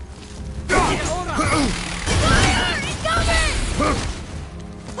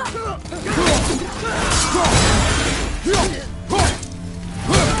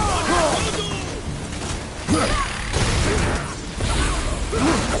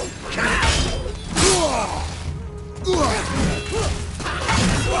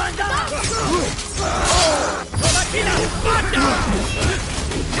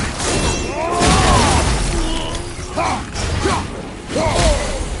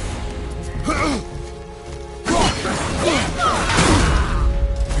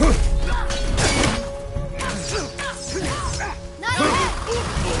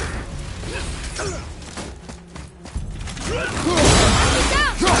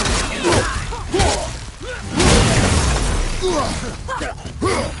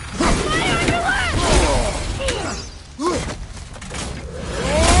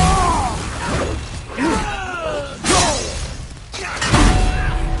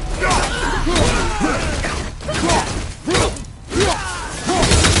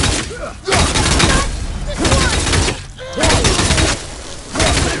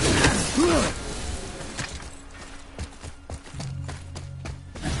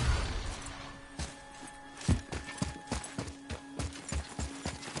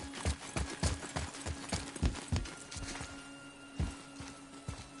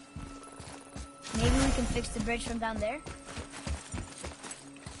 Maybe we can fix the bridge from down there?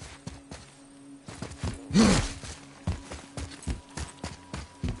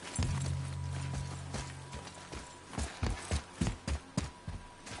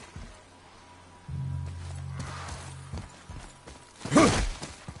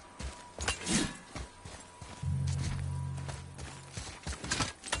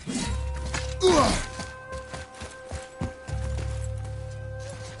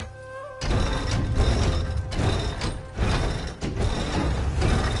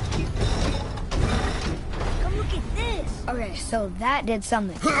 Okay, so that did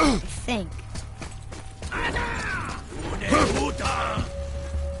something, I think.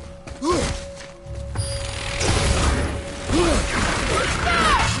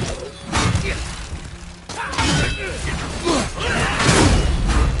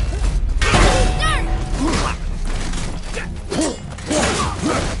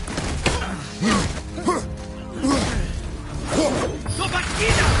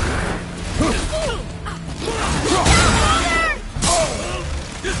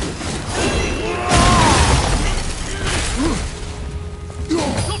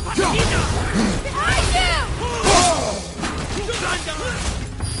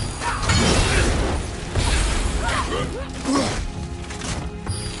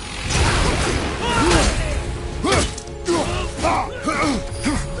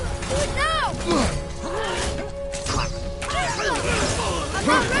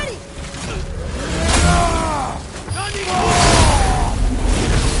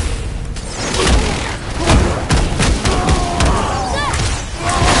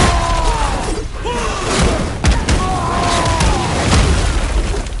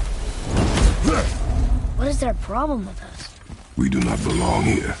 problem with us? We do not belong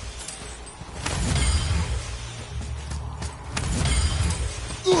here.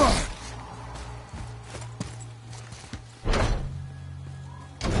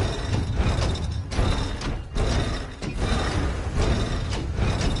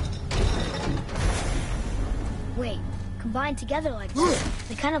 Wait, combined together like that,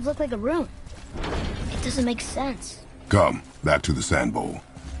 they kind of look like a room. It doesn't make sense. Come, back to the sand bowl.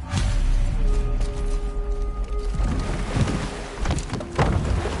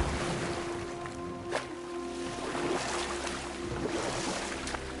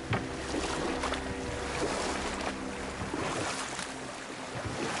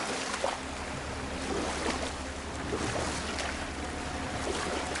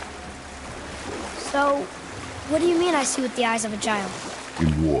 So, what do you mean I see with the eyes of a child?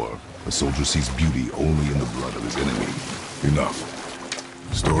 In war, a soldier sees beauty only in the blood of his enemy.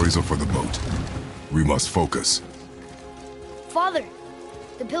 Enough. Stories are for the boat. We must focus. Father,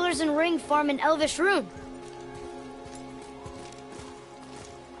 the pillars and ring form an elvish rune.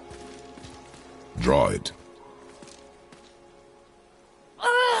 Draw it.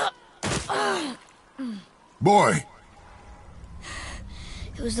 Boy!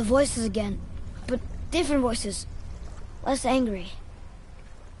 It was the voices again, but different voices. Less angry.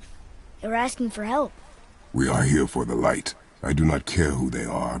 They were asking for help. We are here for the light. I do not care who they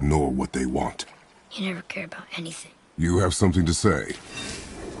are, nor what they want. You never care about anything. You have something to say?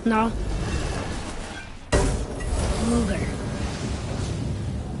 No. Luger.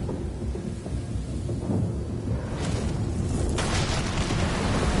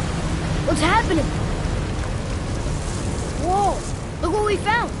 What's happening? Whoa! Look what we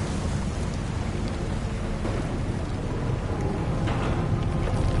found!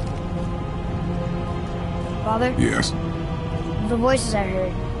 Father? Yes. The voices I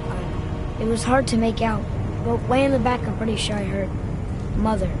heard. It was hard to make out, but way in the back I'm pretty sure I heard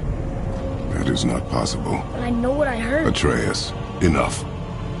Mother. That is not possible. But I know what I heard. Atreus, enough.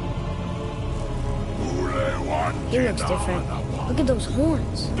 He looks different. Look at those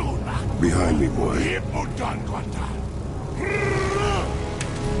horns. Behind me, boy.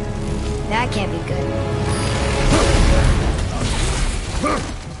 That can't be good.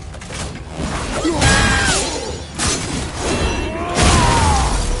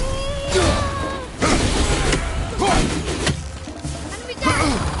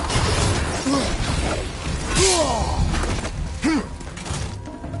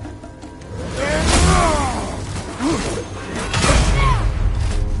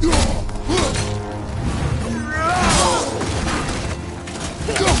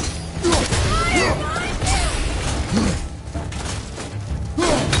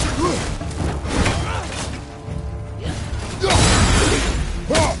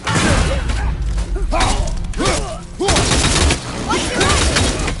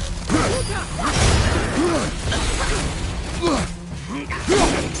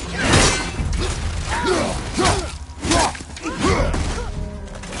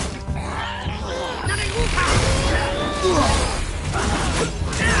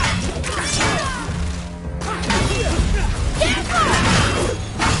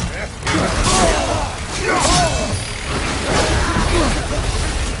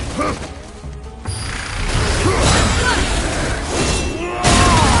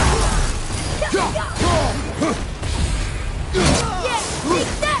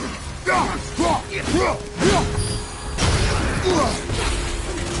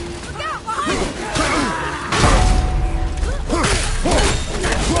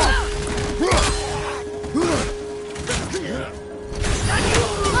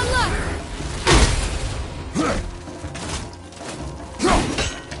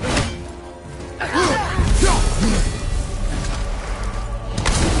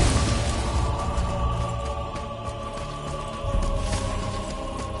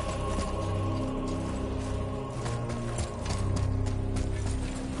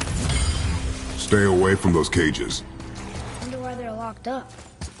 Stay away from those cages. Wonder why they're locked up.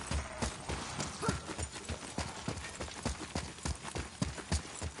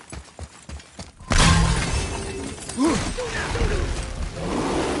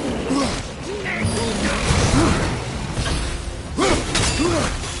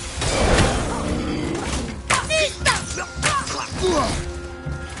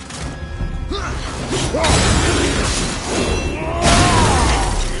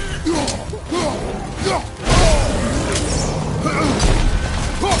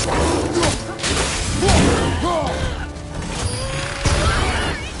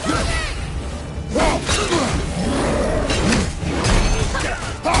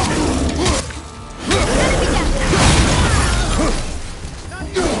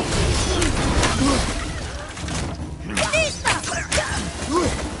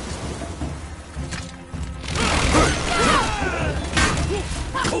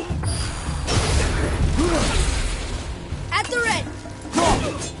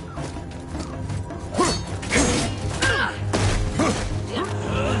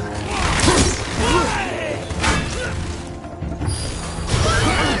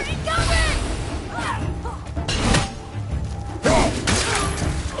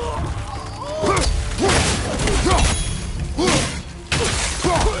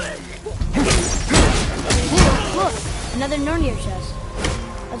 Another Nurnir chest.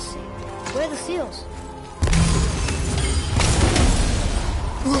 Let's see. Where are the seals?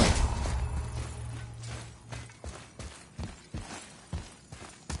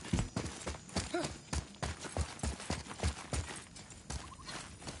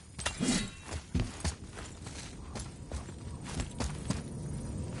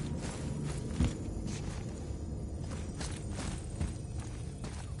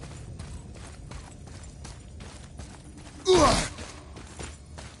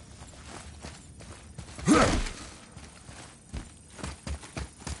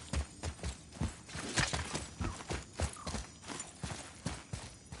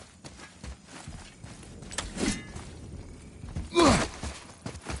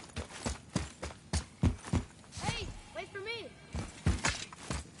 Hey, wait for me.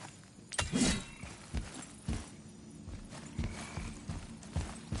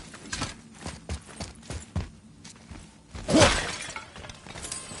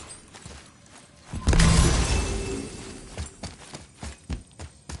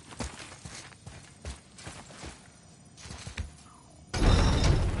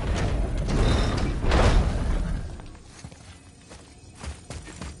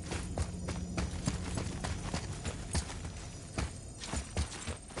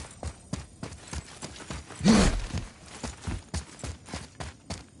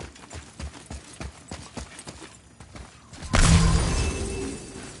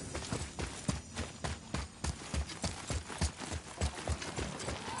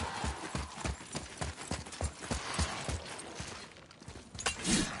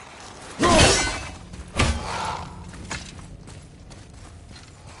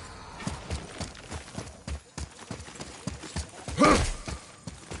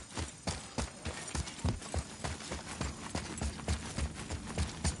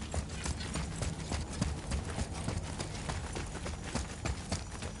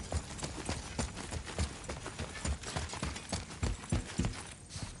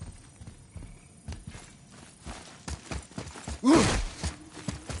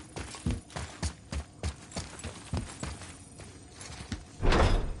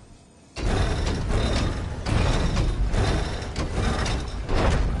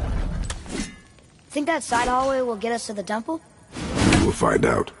 Think that side hallway will get us to the temple? We'll find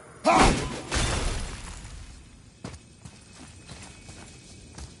out.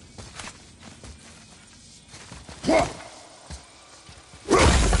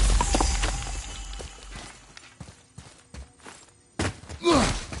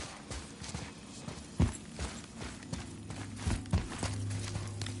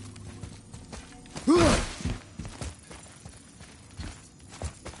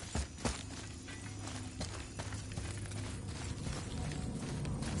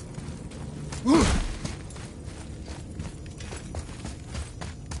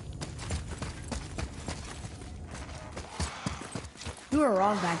 You were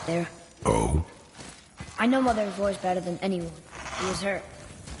wrong back there. Oh? I know Mother's voice better than anyone. It was her.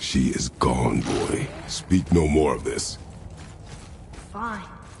 She is gone, boy. Speak no more of this. Fine.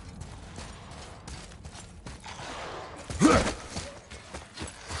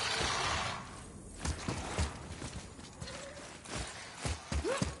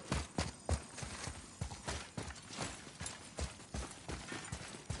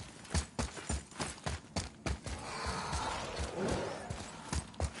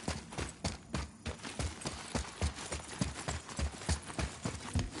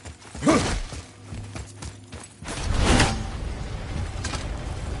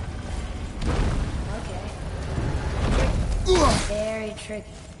 Very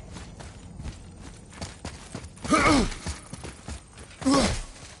tricky.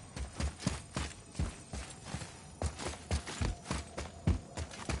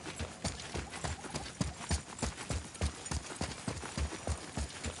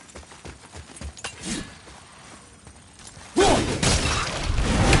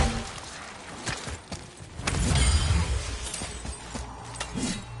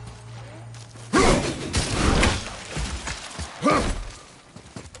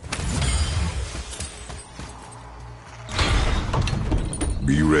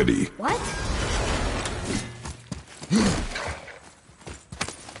 Be ready. What?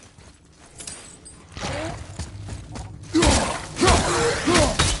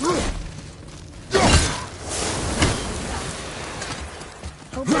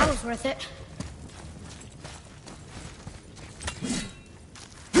 Hope that was worth it.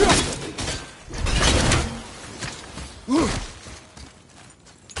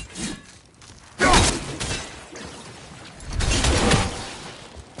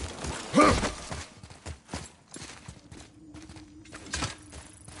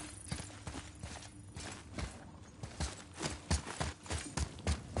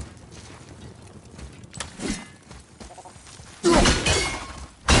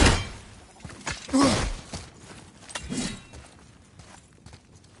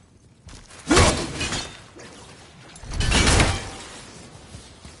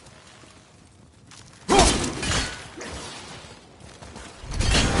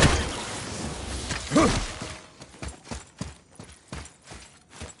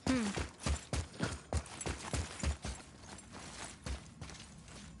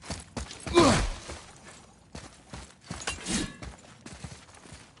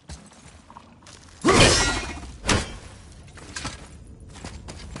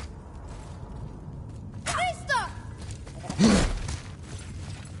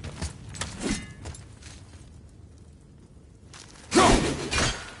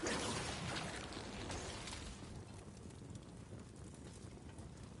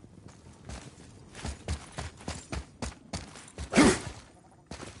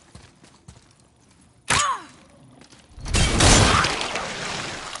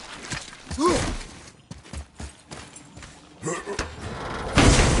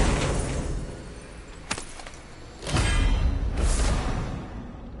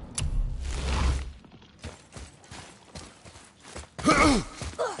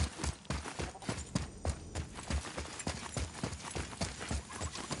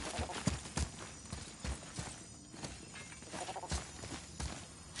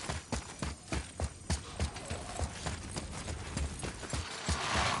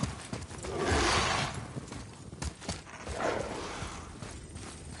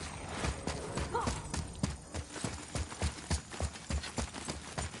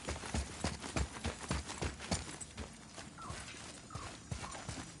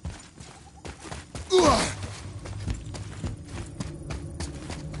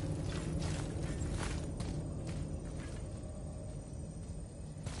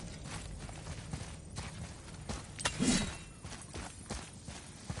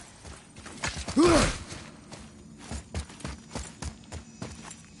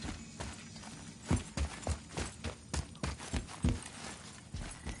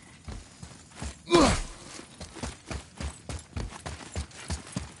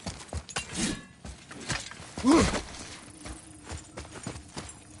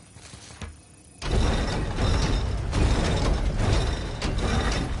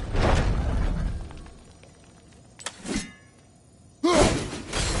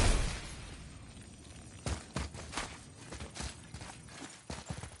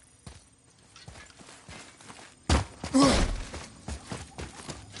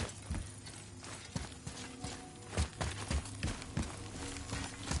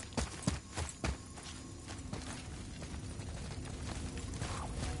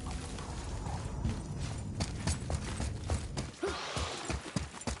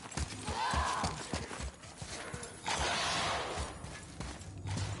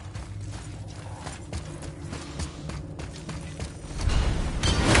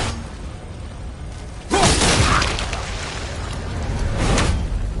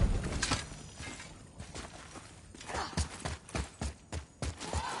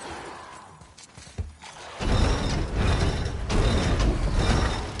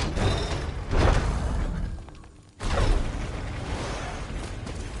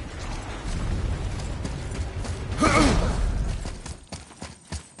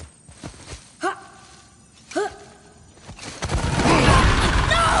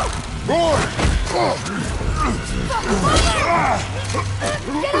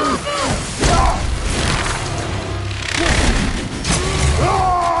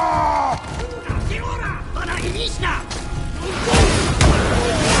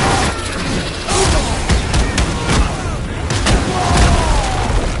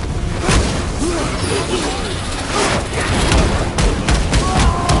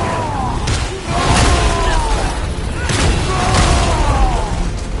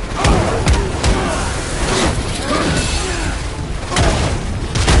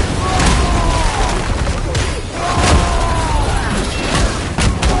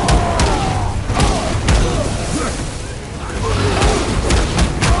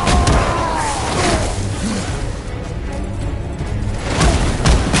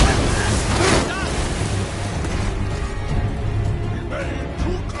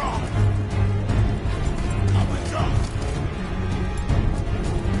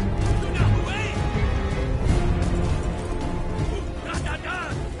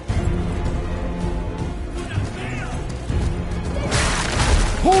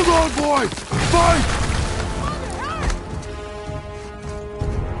 Hold on, boys! Fight!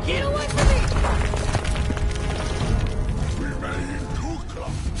 Get away from me!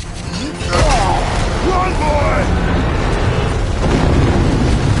 Run, boy!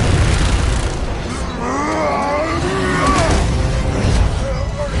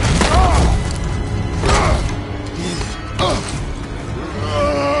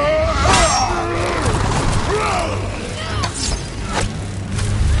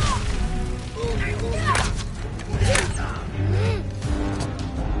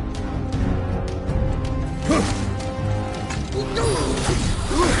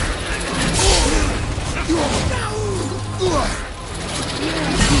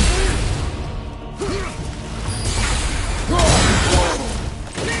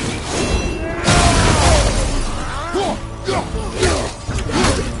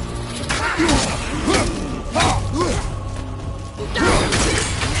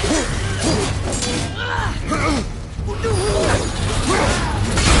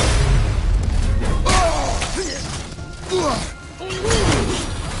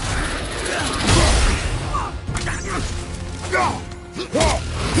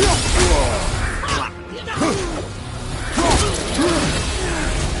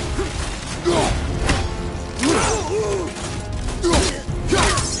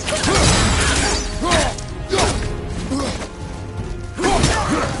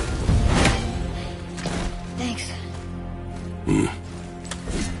 No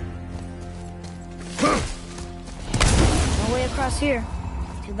way across here.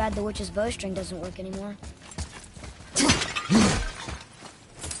 Too bad the witch's bowstring doesn't work anymore.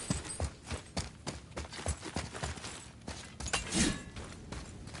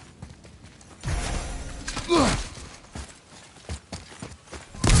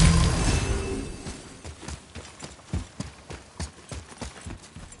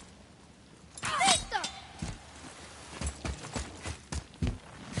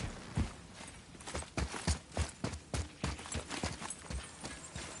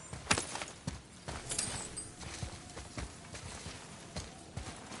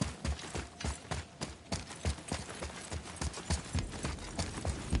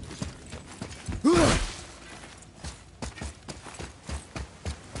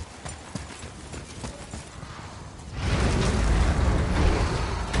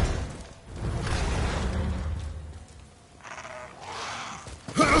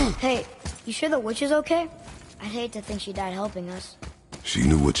 Hey, you sure the witch is okay? I'd hate to think she died helping us. She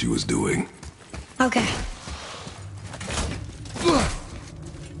knew what she was doing. Okay.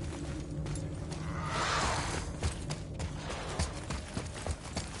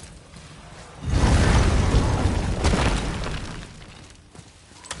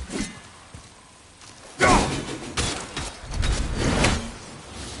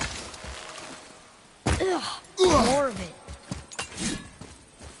 Ugh, more of it.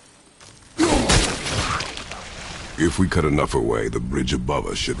 If we cut enough away, the bridge above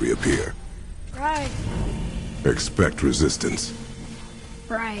us should reappear. Right. Expect resistance.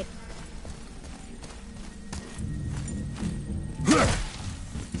 Right.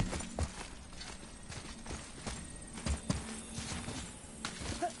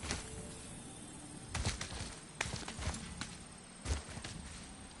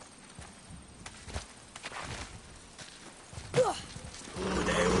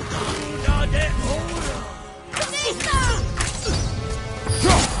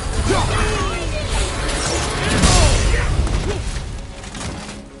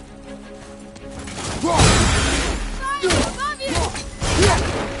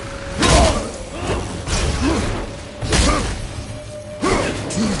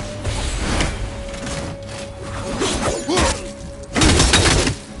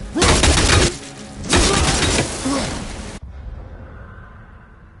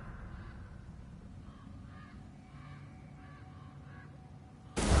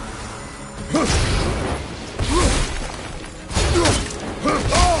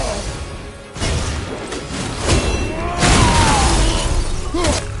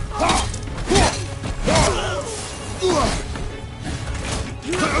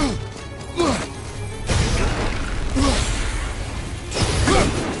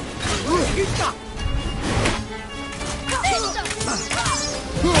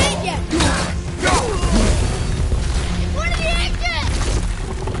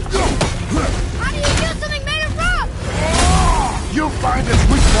 You find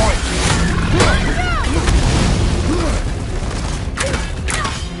its weak point!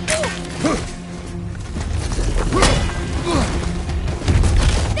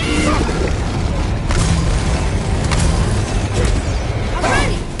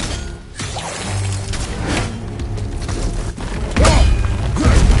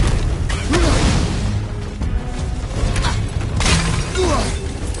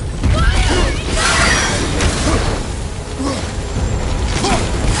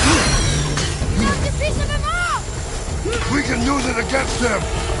 We can use it against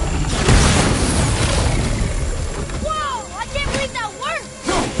them!